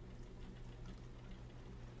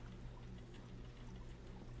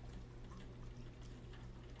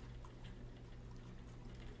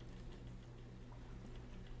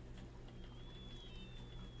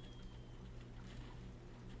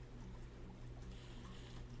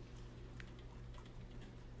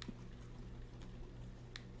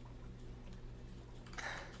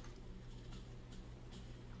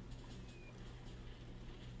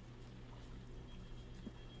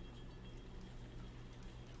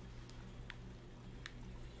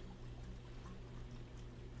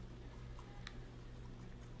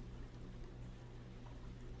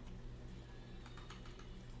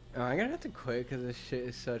 Oh, I'm gonna have to quit because this shit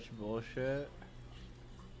is such bullshit.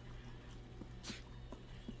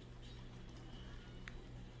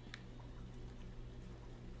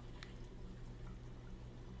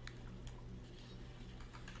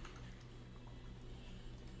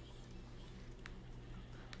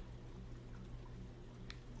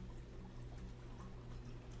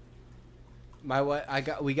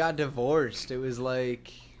 We got divorced. It was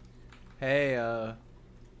like, hey,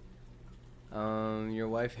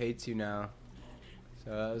 wife hates you now.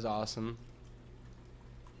 So that was awesome.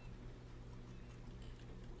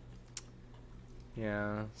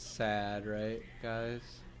 Yeah, sad, right, guys?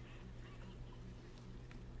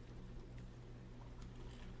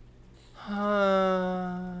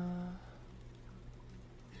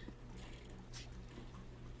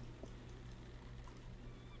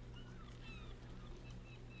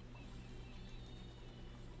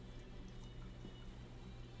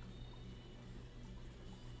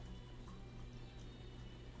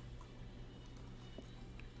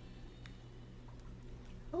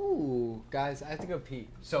 Ooh, guys, I have to go pee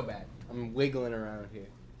so bad. I'm wiggling around here.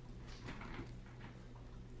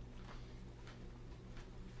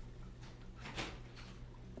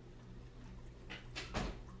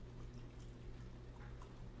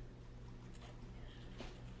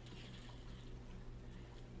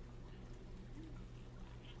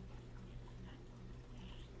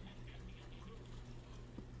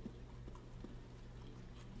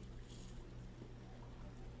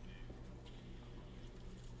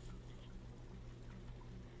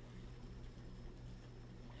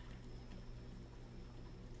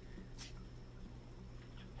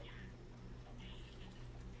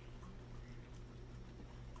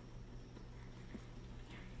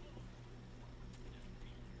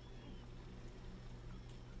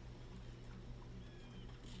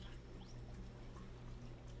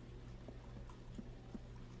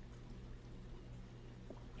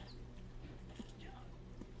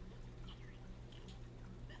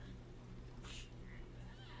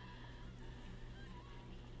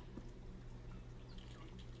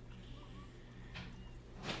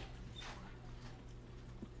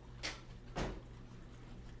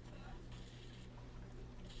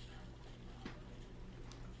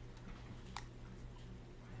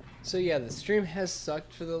 So yeah, the stream has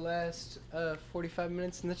sucked for the last 45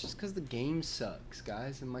 minutes, and that's just because the game sucks,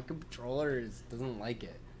 guys. And my controller doesn't like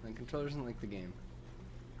it. My controller doesn't like the game.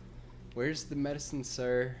 Where's the medicine,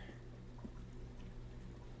 sir?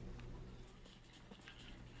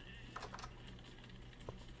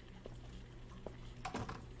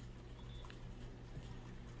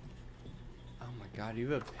 Oh my god, you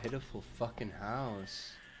have a pitiful fucking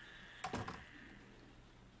house.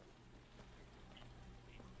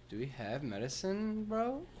 Do we have medicine,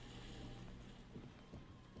 bro?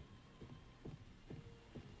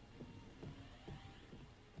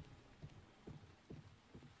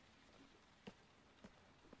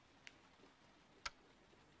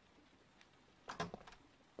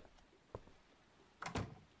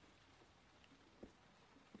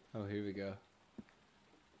 Oh, here we go.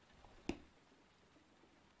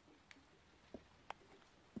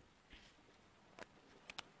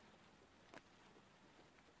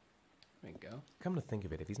 There we go. Come to think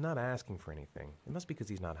of it, if he's not asking for anything, it must be because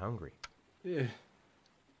he's not hungry. Yeah.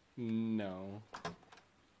 No.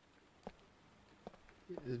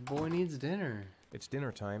 This boy needs dinner. It's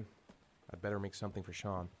dinner time. I'd better make something for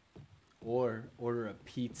Sean. Or order a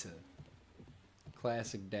pizza.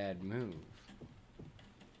 Classic dad move.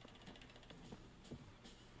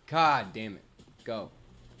 God damn it. Go.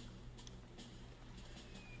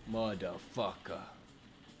 Motherfucker.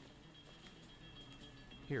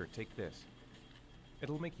 Here, take this.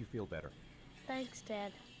 It'll make you feel better. Thanks,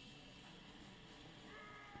 Dad.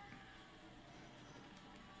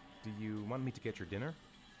 Do you want me to get your dinner?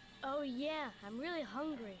 Oh yeah, I'm really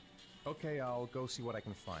hungry. Okay, I'll go see what I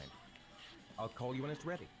can find. I'll call you when it's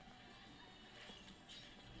ready.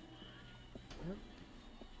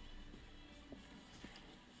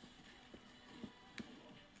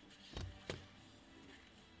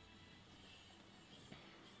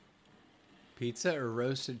 Pizza or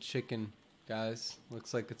roasted chicken, guys?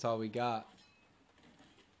 Looks like it's all we got.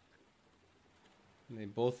 And they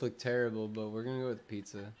both look terrible, but we're gonna go with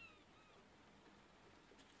pizza.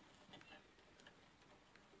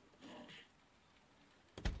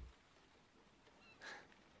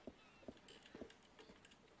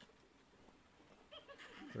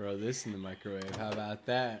 Throw this in the microwave. How about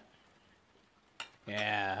that?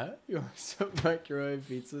 Yeah. You want some microwave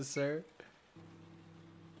pizza, sir?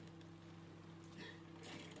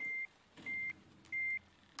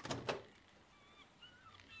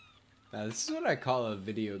 Now, this is what I call a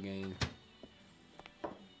video game.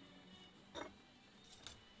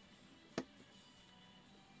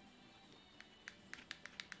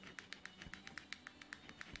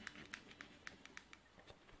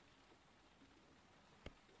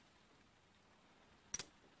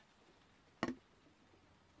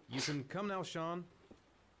 You can come now, Sean.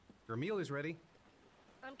 Your meal is ready.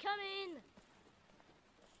 I'm coming.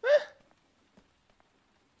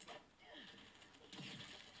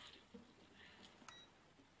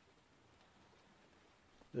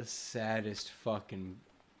 The saddest fucking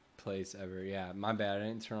place ever. Yeah, my bad. I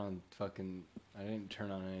didn't turn on fucking... I didn't turn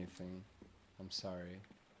on anything. I'm sorry.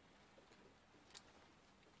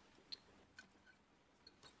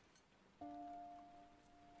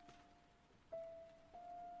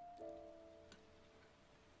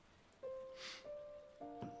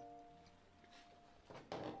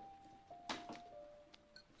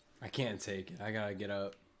 I can't take it. I gotta get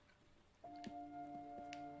up.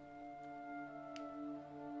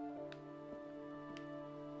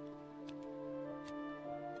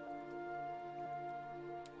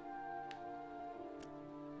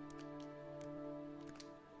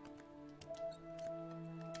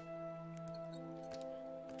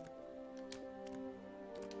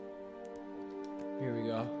 Here we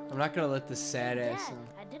go. I'm not gonna let the sad ass. Dad,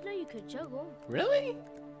 I didn't know you could juggle. Really?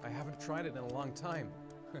 I haven't tried it in a long time.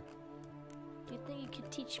 Do you think you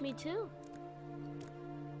could teach me too?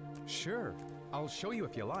 Sure. I'll show you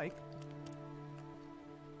if you like.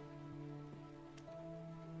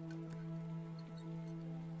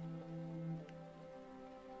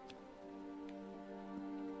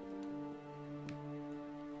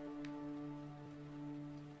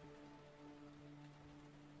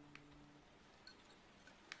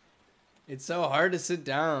 It's so hard to sit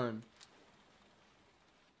down.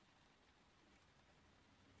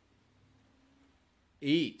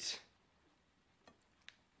 Eat.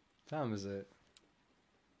 What time is it?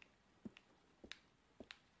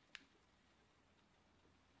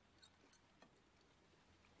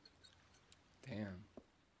 Damn.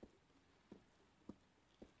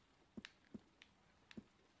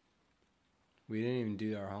 We didn't even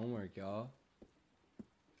do our homework, y'all.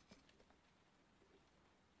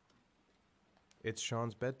 It's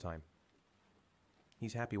Sean's bedtime.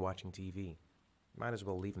 He's happy watching TV. Might as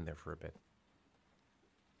well leave him there for a bit.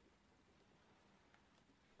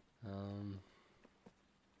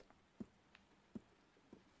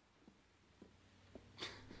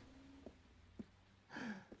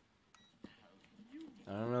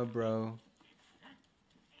 I don't know, bro.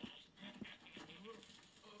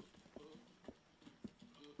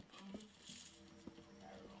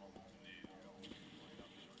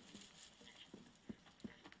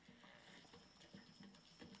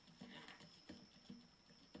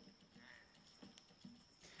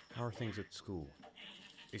 How are things at school?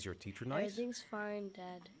 Is your teacher nice? Everything's fine,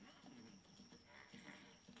 Dad.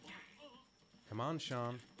 Come on,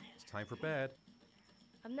 Sean. It's time for bed.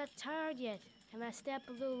 I'm not tired yet. Can I stay up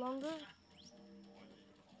a little longer?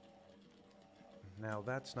 Now,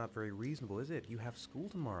 that's not very reasonable, is it? You have school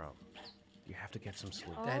tomorrow. You have to get some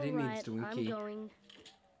sleep. Daddy All needs right, Twinkie. I'm going.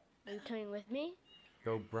 Are you coming with me?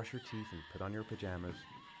 Go brush your teeth and put on your pajamas.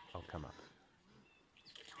 I'll come up.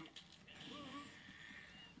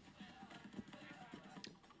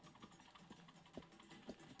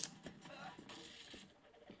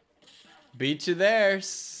 Beat you there,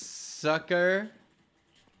 sucker.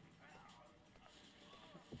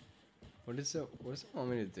 What does it want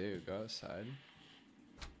me to do? Go outside?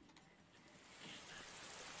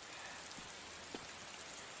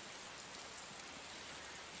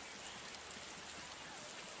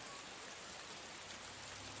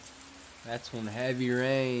 That's one heavy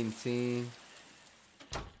rain, team.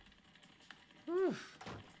 Whew.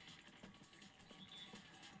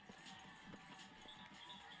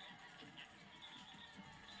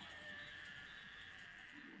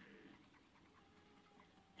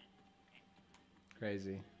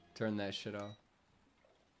 Crazy. Turn that shit off.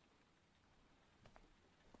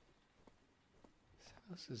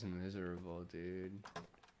 This house is miserable, dude.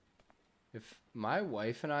 If my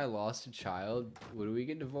wife and I lost a child, would we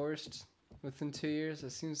get divorced within 2 years?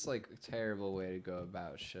 That seems like a terrible way to go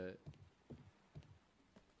about shit.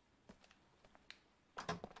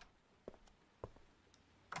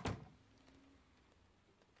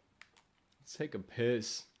 Let's take a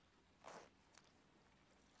piss.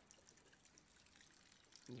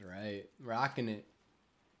 That's right. Rocking it.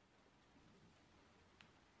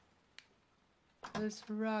 Let's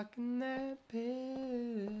rockin' that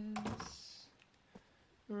piss.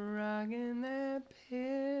 Rockin' that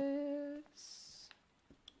piss.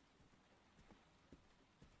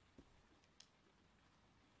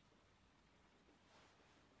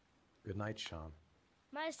 Good night, Sean.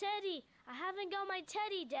 My teddy! I haven't got my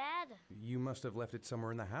teddy, Dad! You must have left it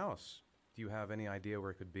somewhere in the house. Do you have any idea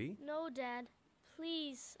where it could be? No, Dad.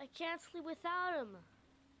 Please, I can't sleep without him.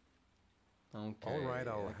 Okay. All right,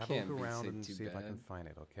 I'll have a can't look be around sick and too see if I can bad. find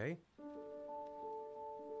it, okay?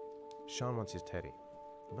 Sean wants his teddy.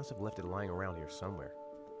 He must have left it lying around here somewhere.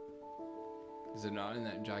 Is it not in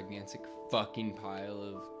that gigantic fucking pile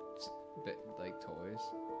of like toys?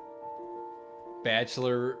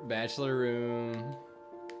 Bachelor room.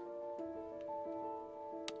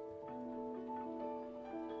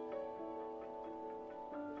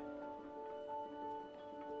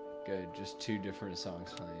 Good, just 2 different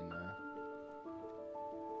songs playing now.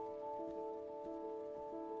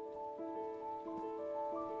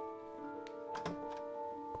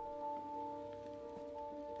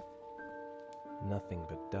 Nothing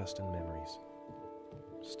but dust and memories.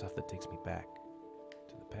 Stuff that takes me back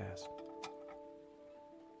to the past.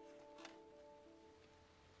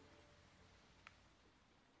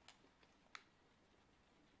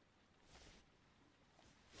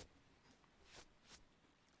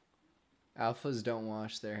 Alphas don't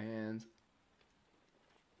wash their hands.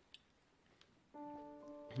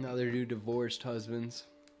 Neither do divorced husbands.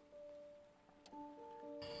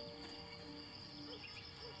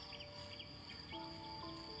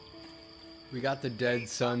 We got the Dead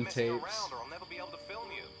Son tapes. Around or I'll never be able to film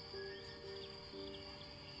you.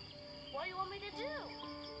 What do you want me to do?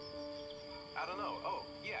 I don't know. Oh,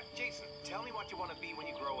 yeah, Jason, tell me what you want to be when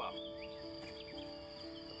you grow up.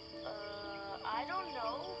 I don't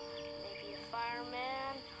know. Maybe a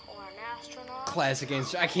fireman or an astronaut. Classic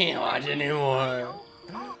answer. I can't watch anymore.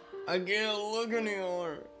 I can't look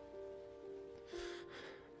anymore.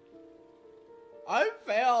 I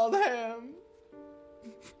failed him.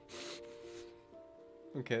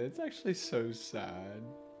 Okay, that's actually so sad.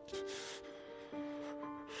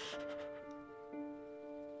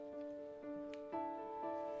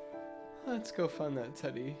 Let's go find that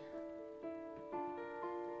teddy.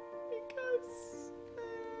 Because I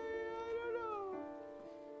don't know.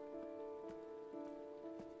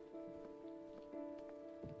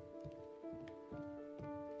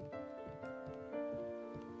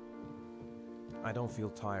 I don't feel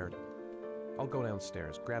tired. I'll go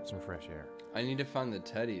downstairs, grab some fresh air. I need to find the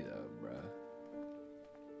teddy though, bruh.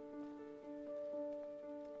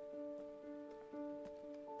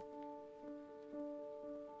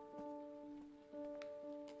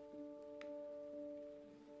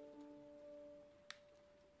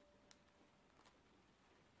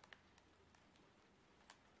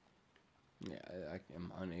 Yeah, I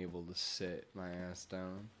am unable to sit my ass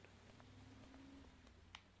down.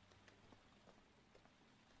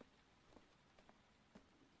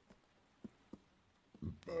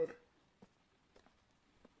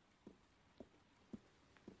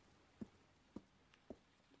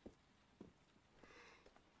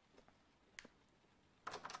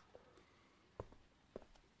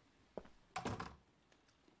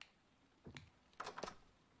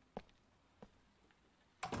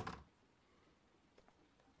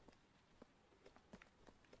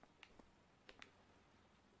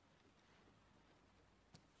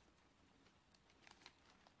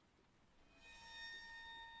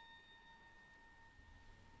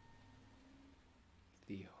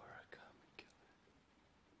 The origami killer.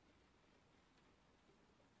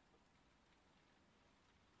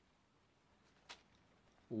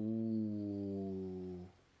 Ooh.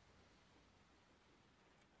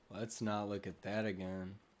 Let's not look at that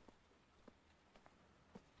again.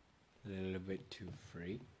 A little bit too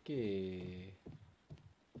freaky.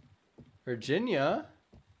 Virginia?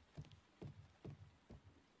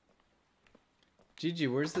 Gigi,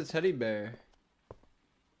 where's the teddy bear?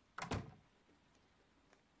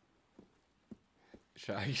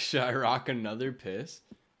 Should I rock another piss?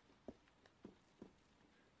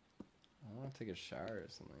 I want to take a shower or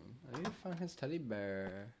something. I need to find his teddy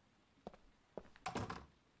bear.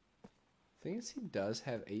 Thing is, he does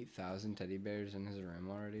have 8,000 teddy bears in his room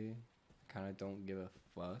already. I kind of don't give a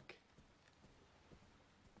fuck.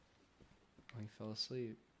 Oh, he fell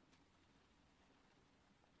asleep.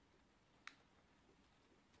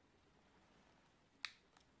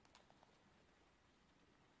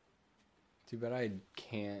 Too bad I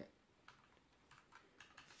can't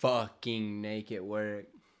fucking make it work.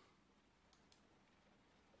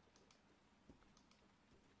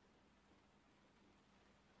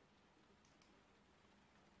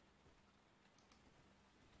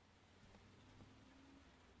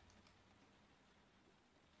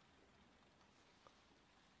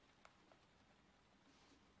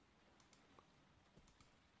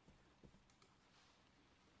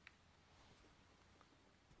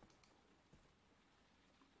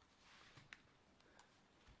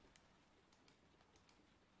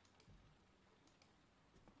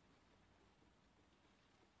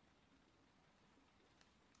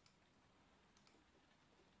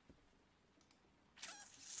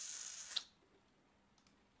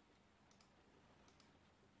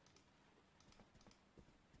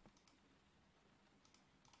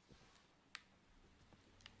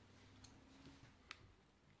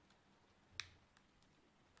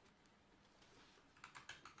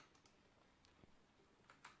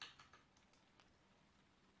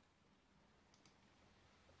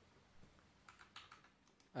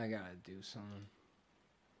 I gotta do something.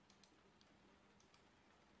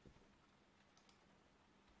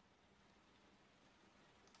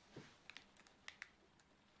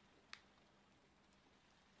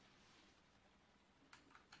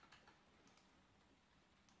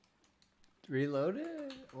 Reload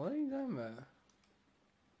it? What are you talking about?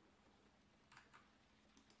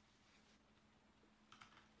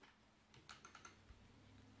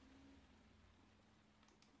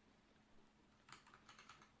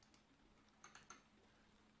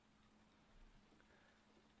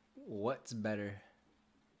 What's better?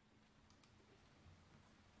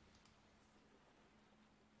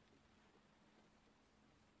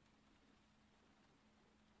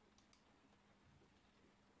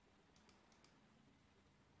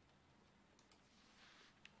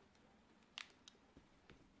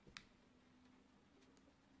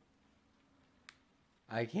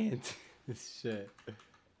 I can't do this shit.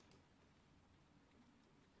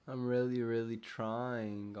 I'm really, really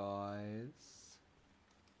trying, guys.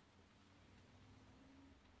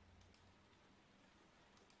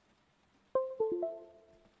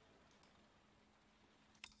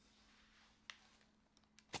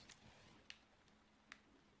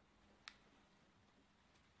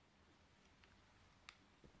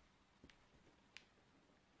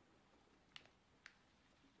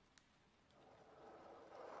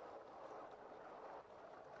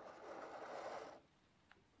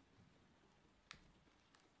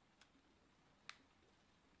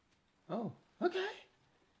 Oh, okay.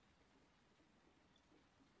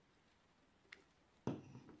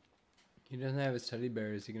 He doesn't have his teddy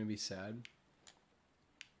bear. Is he gonna be sad?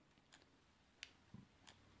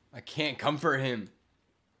 I can't comfort him.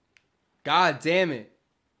 God damn it.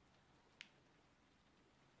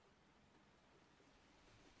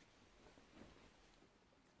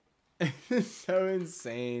 This is so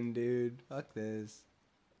insane, dude. Fuck this.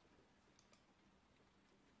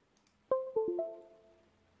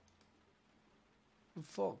 For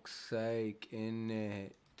fuck's sake,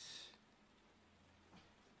 innit?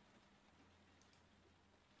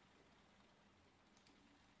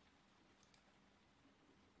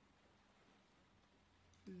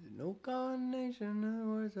 No combination of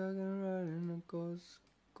words I can write in a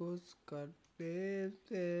Coast Guard baby.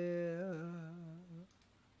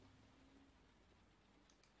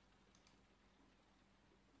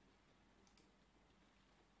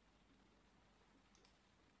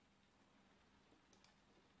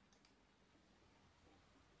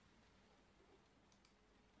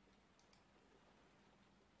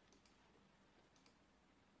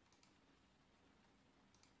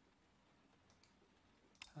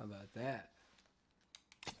 How about that?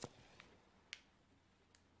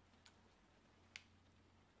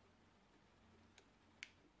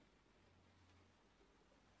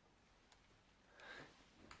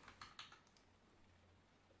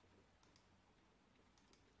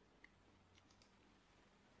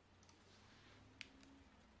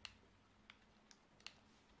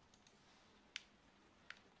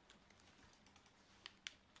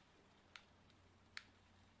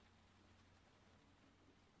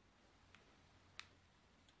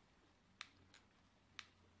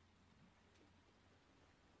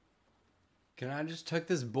 Can I just tuck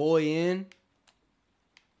this boy in?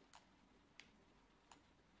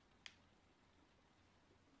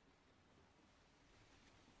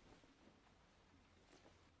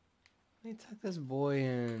 Let me tuck this boy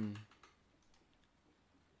in.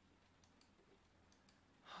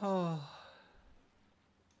 Oh,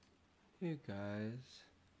 you guys.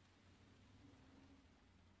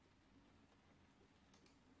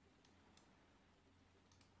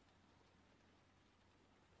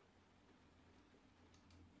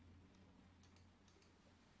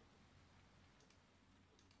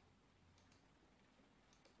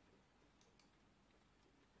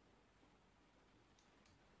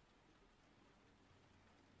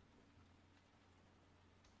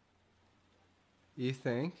 You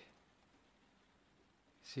think?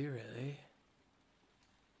 Is he really?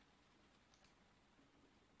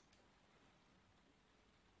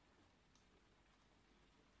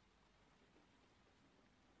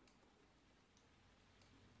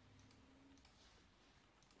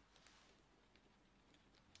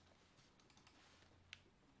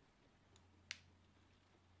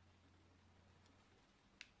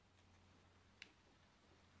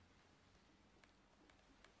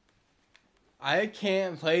 I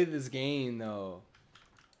can't play this game though.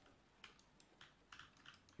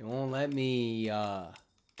 It won't let me I'll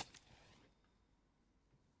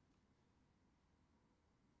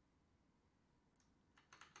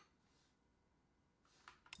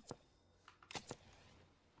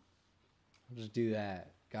just do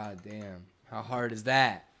that. God damn. How hard is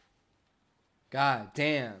that? God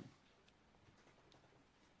damn.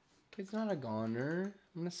 Kid's not a goner.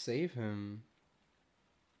 I'm gonna save him.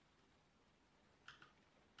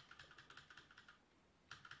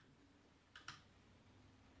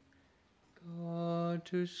 Go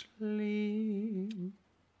to sleep.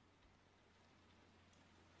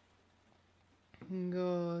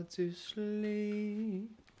 Go to sleep.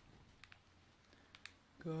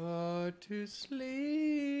 Go to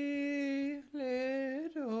sleep,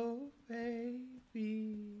 little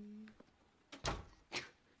baby.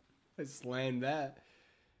 I slammed that.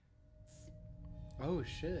 Oh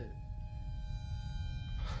shit.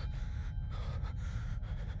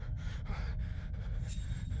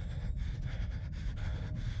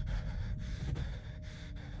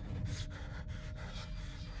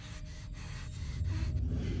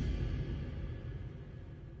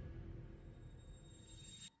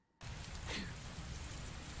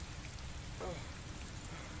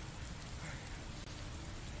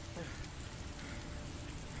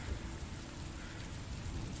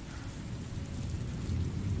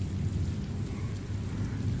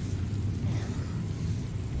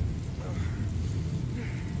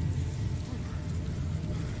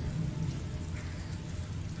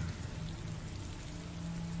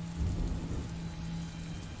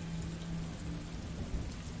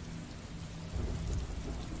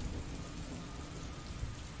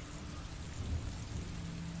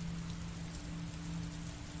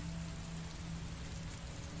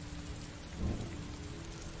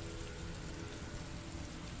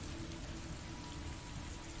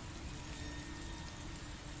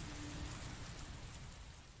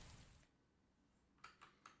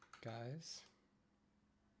 Guys.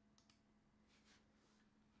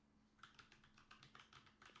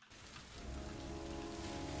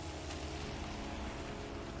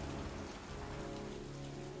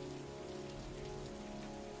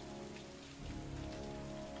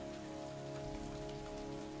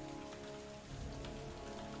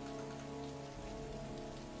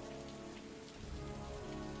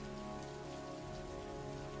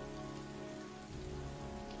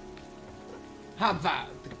 Hop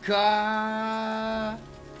out the car.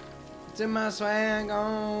 Took my swag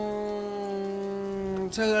on.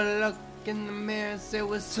 Took a look in the mirror and said,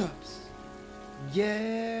 what's up?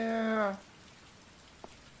 Yeah.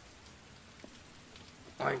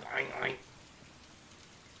 Oink, oink, oink.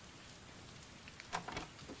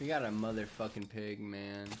 We got a motherfucking pig,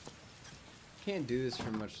 man. Can't do this for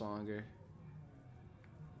much longer.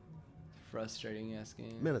 Frustrating ass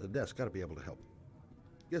game. Men at the desk gotta be able to help.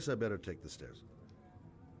 Guess I better take the stairs.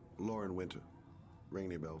 Lauren Winter. Ring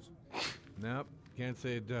any bells? Nope, can't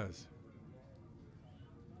say it does.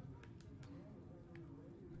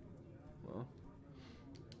 Well,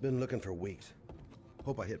 been looking for weeks.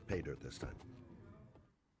 Hope I hit pay dirt this time.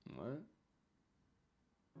 What?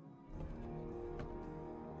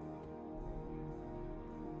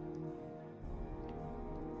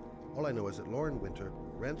 All I know is that Lauren Winter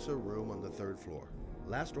rents a room on the 3rd floor.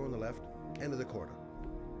 Last door on the left, end of the corridor.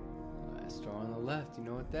 Last door on the left, you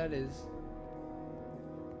know what that is.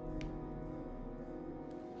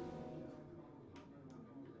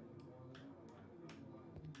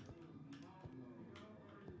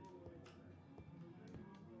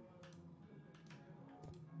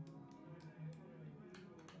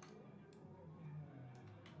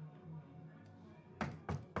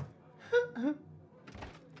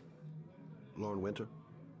 Lauren Winter?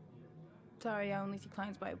 Sorry, I only see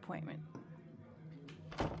clients by appointment.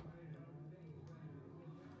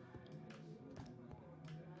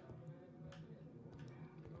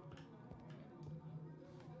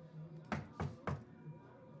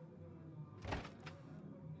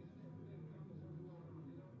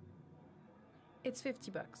 It's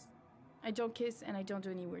 $50. I don't kiss and I don't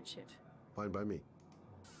do any weird shit. Fine by me.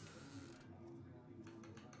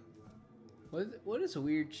 What is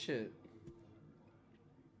weird shit?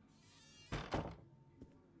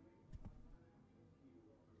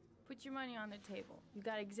 Put your money on the table. You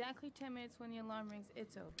got exactly 10 minutes when the alarm rings.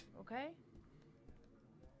 It's over, okay?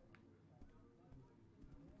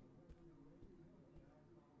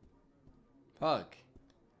 Fuck.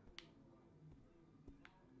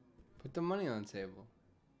 Put the money on the table.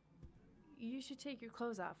 You should take your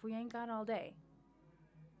clothes off. We ain't got all day.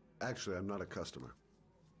 Actually, I'm not a customer.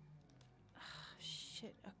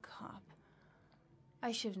 Shit, a cop.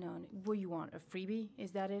 I should have known. What do you want, a freebie? Is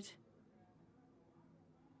that it?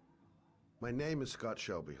 My name is Scott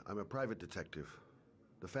Shelby. I'm a private detective.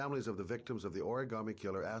 The families of the victims of the origami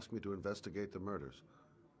killer asked me to investigate the murders.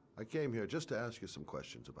 I came here just to ask you some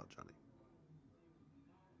questions about Johnny.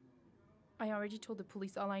 I already told the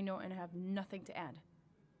police all I know and I have nothing to add.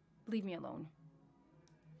 Leave me alone.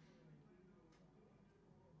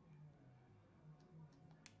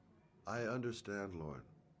 I understand, Lauren.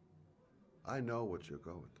 I know what you're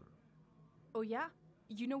going through. Oh yeah?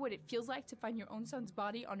 You know what it feels like to find your own son's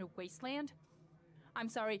body on a wasteland? I'm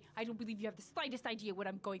sorry, I don't believe you have the slightest idea what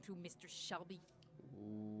I'm going through, Mr. Shelby.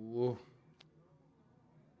 Ooh.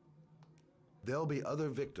 There'll be other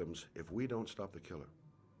victims if we don't stop the killer.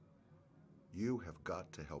 You have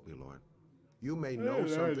got to help me, Lauren. You may know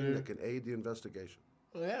something that can aid the investigation.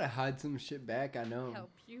 Well, I gotta hide some shit back, I know.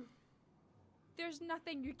 Help you? There's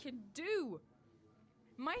nothing you can do.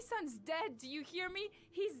 My son's dead, do you hear me?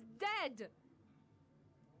 He's dead.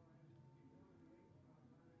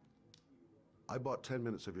 I bought 10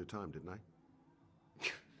 minutes of your time, didn't I?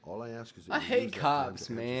 All I ask is that I you hate use that time cops, to answer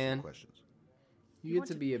some man. questions. You get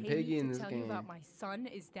to be a piggy in this tell game. you about my son,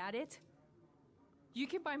 is that it? You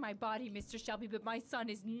can buy my body, Mr. Shelby, but my son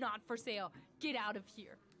is not for sale. Get out of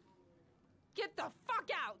here. Get the fuck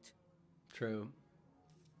out! True.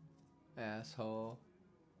 Asshole.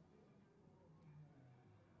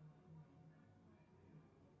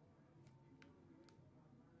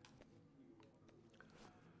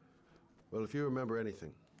 Well, if you remember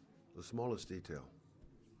anything, the smallest detail,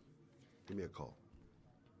 give me a call.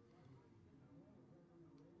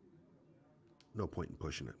 No point in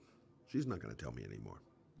pushing it. She's not going to tell me anymore.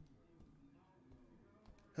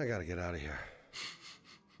 I got to get out of here.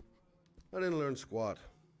 I didn't learn squat.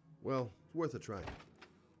 Well, it's worth a try.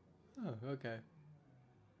 Oh, okay.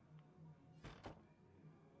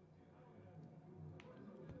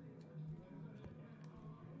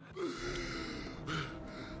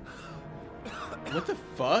 What the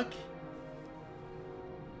fuck?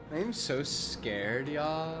 I'm so scared,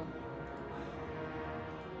 y'all.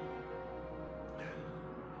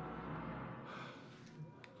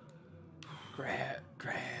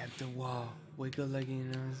 Grab the wall. Wiggle like you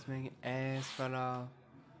know it's making ass fall off.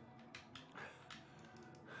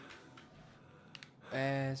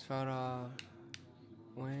 Ass fall off.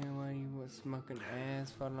 When you was smoking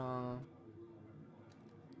ass fall off.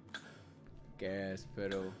 Gas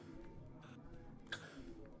pedal.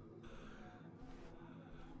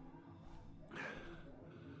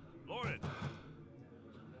 Lauren!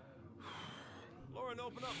 Lauren,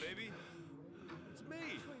 open up, baby. It's me.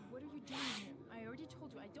 Troy, what are you doing here? I already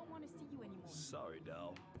told you I don't want to see you anymore. Sorry,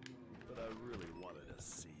 Dal, but I really wanted to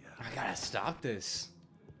see you. I gotta stop this.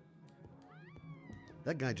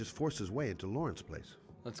 That guy just forced his way into Lauren's place.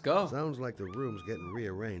 Let's go. Sounds like the room's getting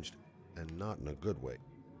rearranged, and not in a good way.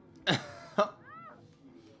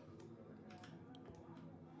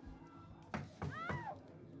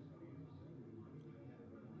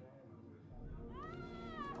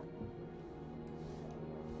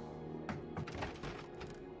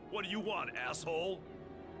 What do you want, asshole?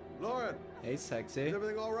 Lauren! Hey, sexy. Is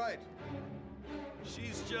everything all right?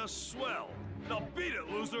 She's just swell. Now beat it,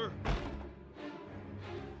 loser!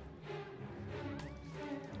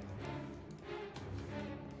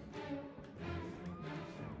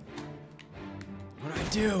 What'd I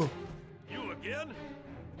do? You again?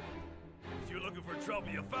 If you're looking for trouble,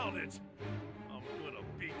 you found it. I'm gonna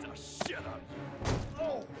beat the shit out of you.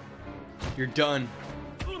 Oh! You're done.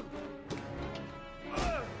 Woo!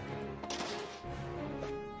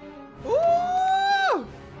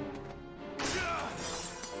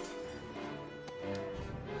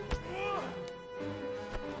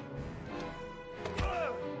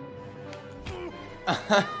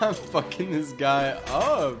 I'm fucking this guy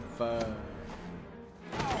up. Troy,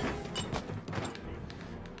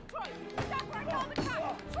 stop or I call the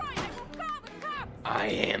cops! Troy, I will call the cops! I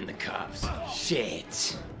am the cops.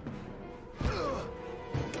 Shit.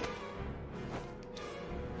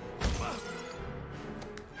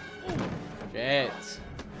 Shit.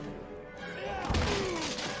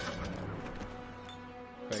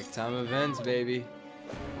 Quick time events, baby.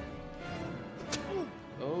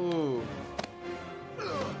 Oh.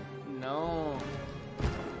 No.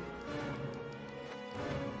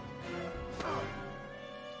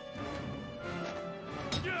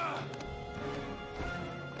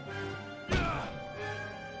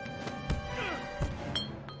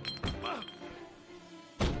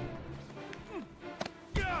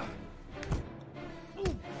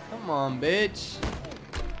 Come on, bitch.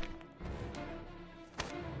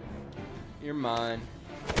 You're mine.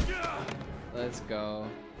 Let's go.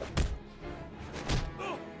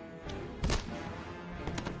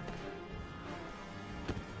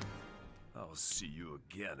 I'll see you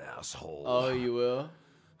again, asshole. Oh, you will?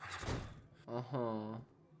 Uh-huh.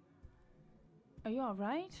 Are you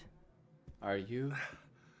alright? Are you?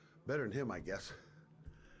 Better than him, I guess.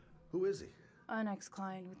 Who is he? An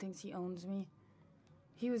ex-client who thinks he owns me.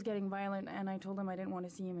 He was getting violent, and I told him I didn't want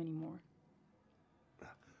to see him anymore.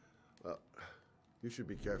 Well, you should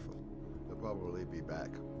be careful. He'll probably be back.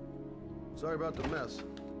 Sorry about the mess.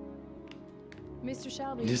 Mr.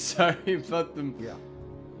 Shelby. You're sorry about them. Yeah.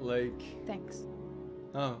 Like. Thanks.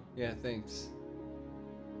 Oh, yeah, thanks.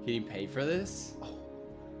 Can you pay for this? Oh.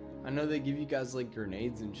 I know they give you guys like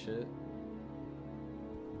grenades and shit.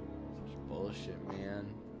 Such bullshit, man.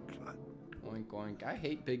 Oink oink. I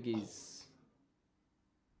hate piggies.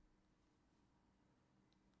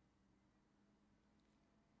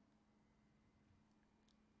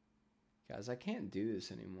 Guys, I can't do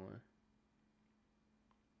this anymore.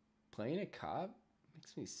 Playing a cop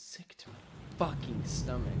makes me sick to my fucking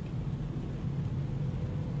stomach.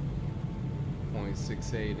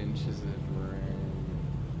 0.68 inches of rain.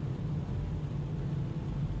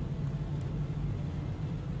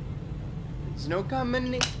 There's no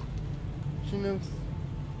combination of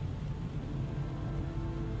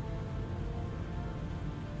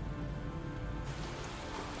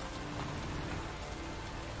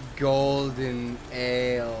golden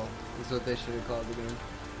ale is what they should have called the game.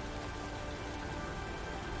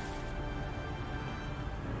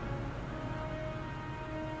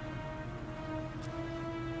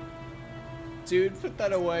 Dude, put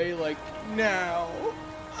that away, like, now.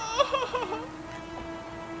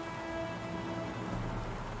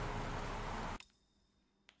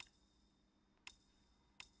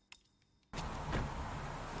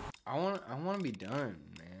 I want to be done,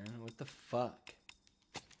 man. What the fuck?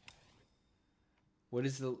 When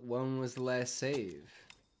was the last save?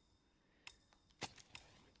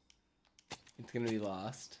 It's gonna be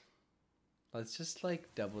lost. Let's just,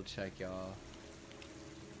 like, double check, y'all.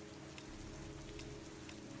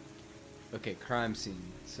 Okay, crime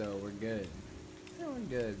scene. So we're good. Yeah, we're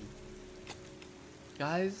good.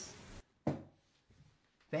 Guys,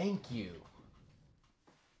 thank you.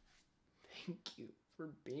 Thank you for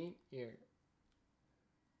being here.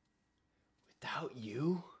 Without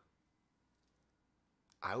you,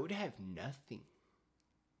 I would have nothing.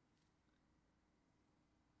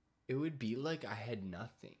 It would be like I had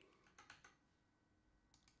nothing.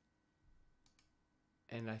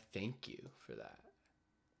 And I thank you for that.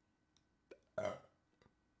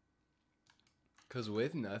 Because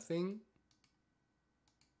with nothing,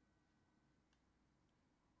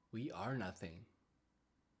 we are nothing.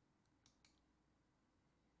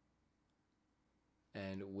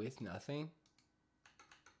 And with nothing,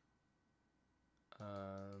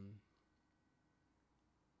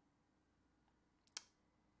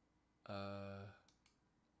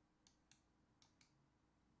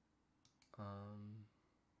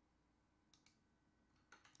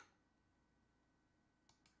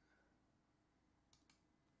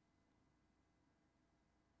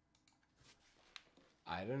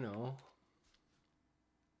 I don't know.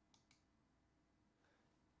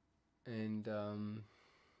 And,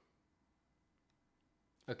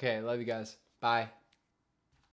 okay, love you guys. Bye.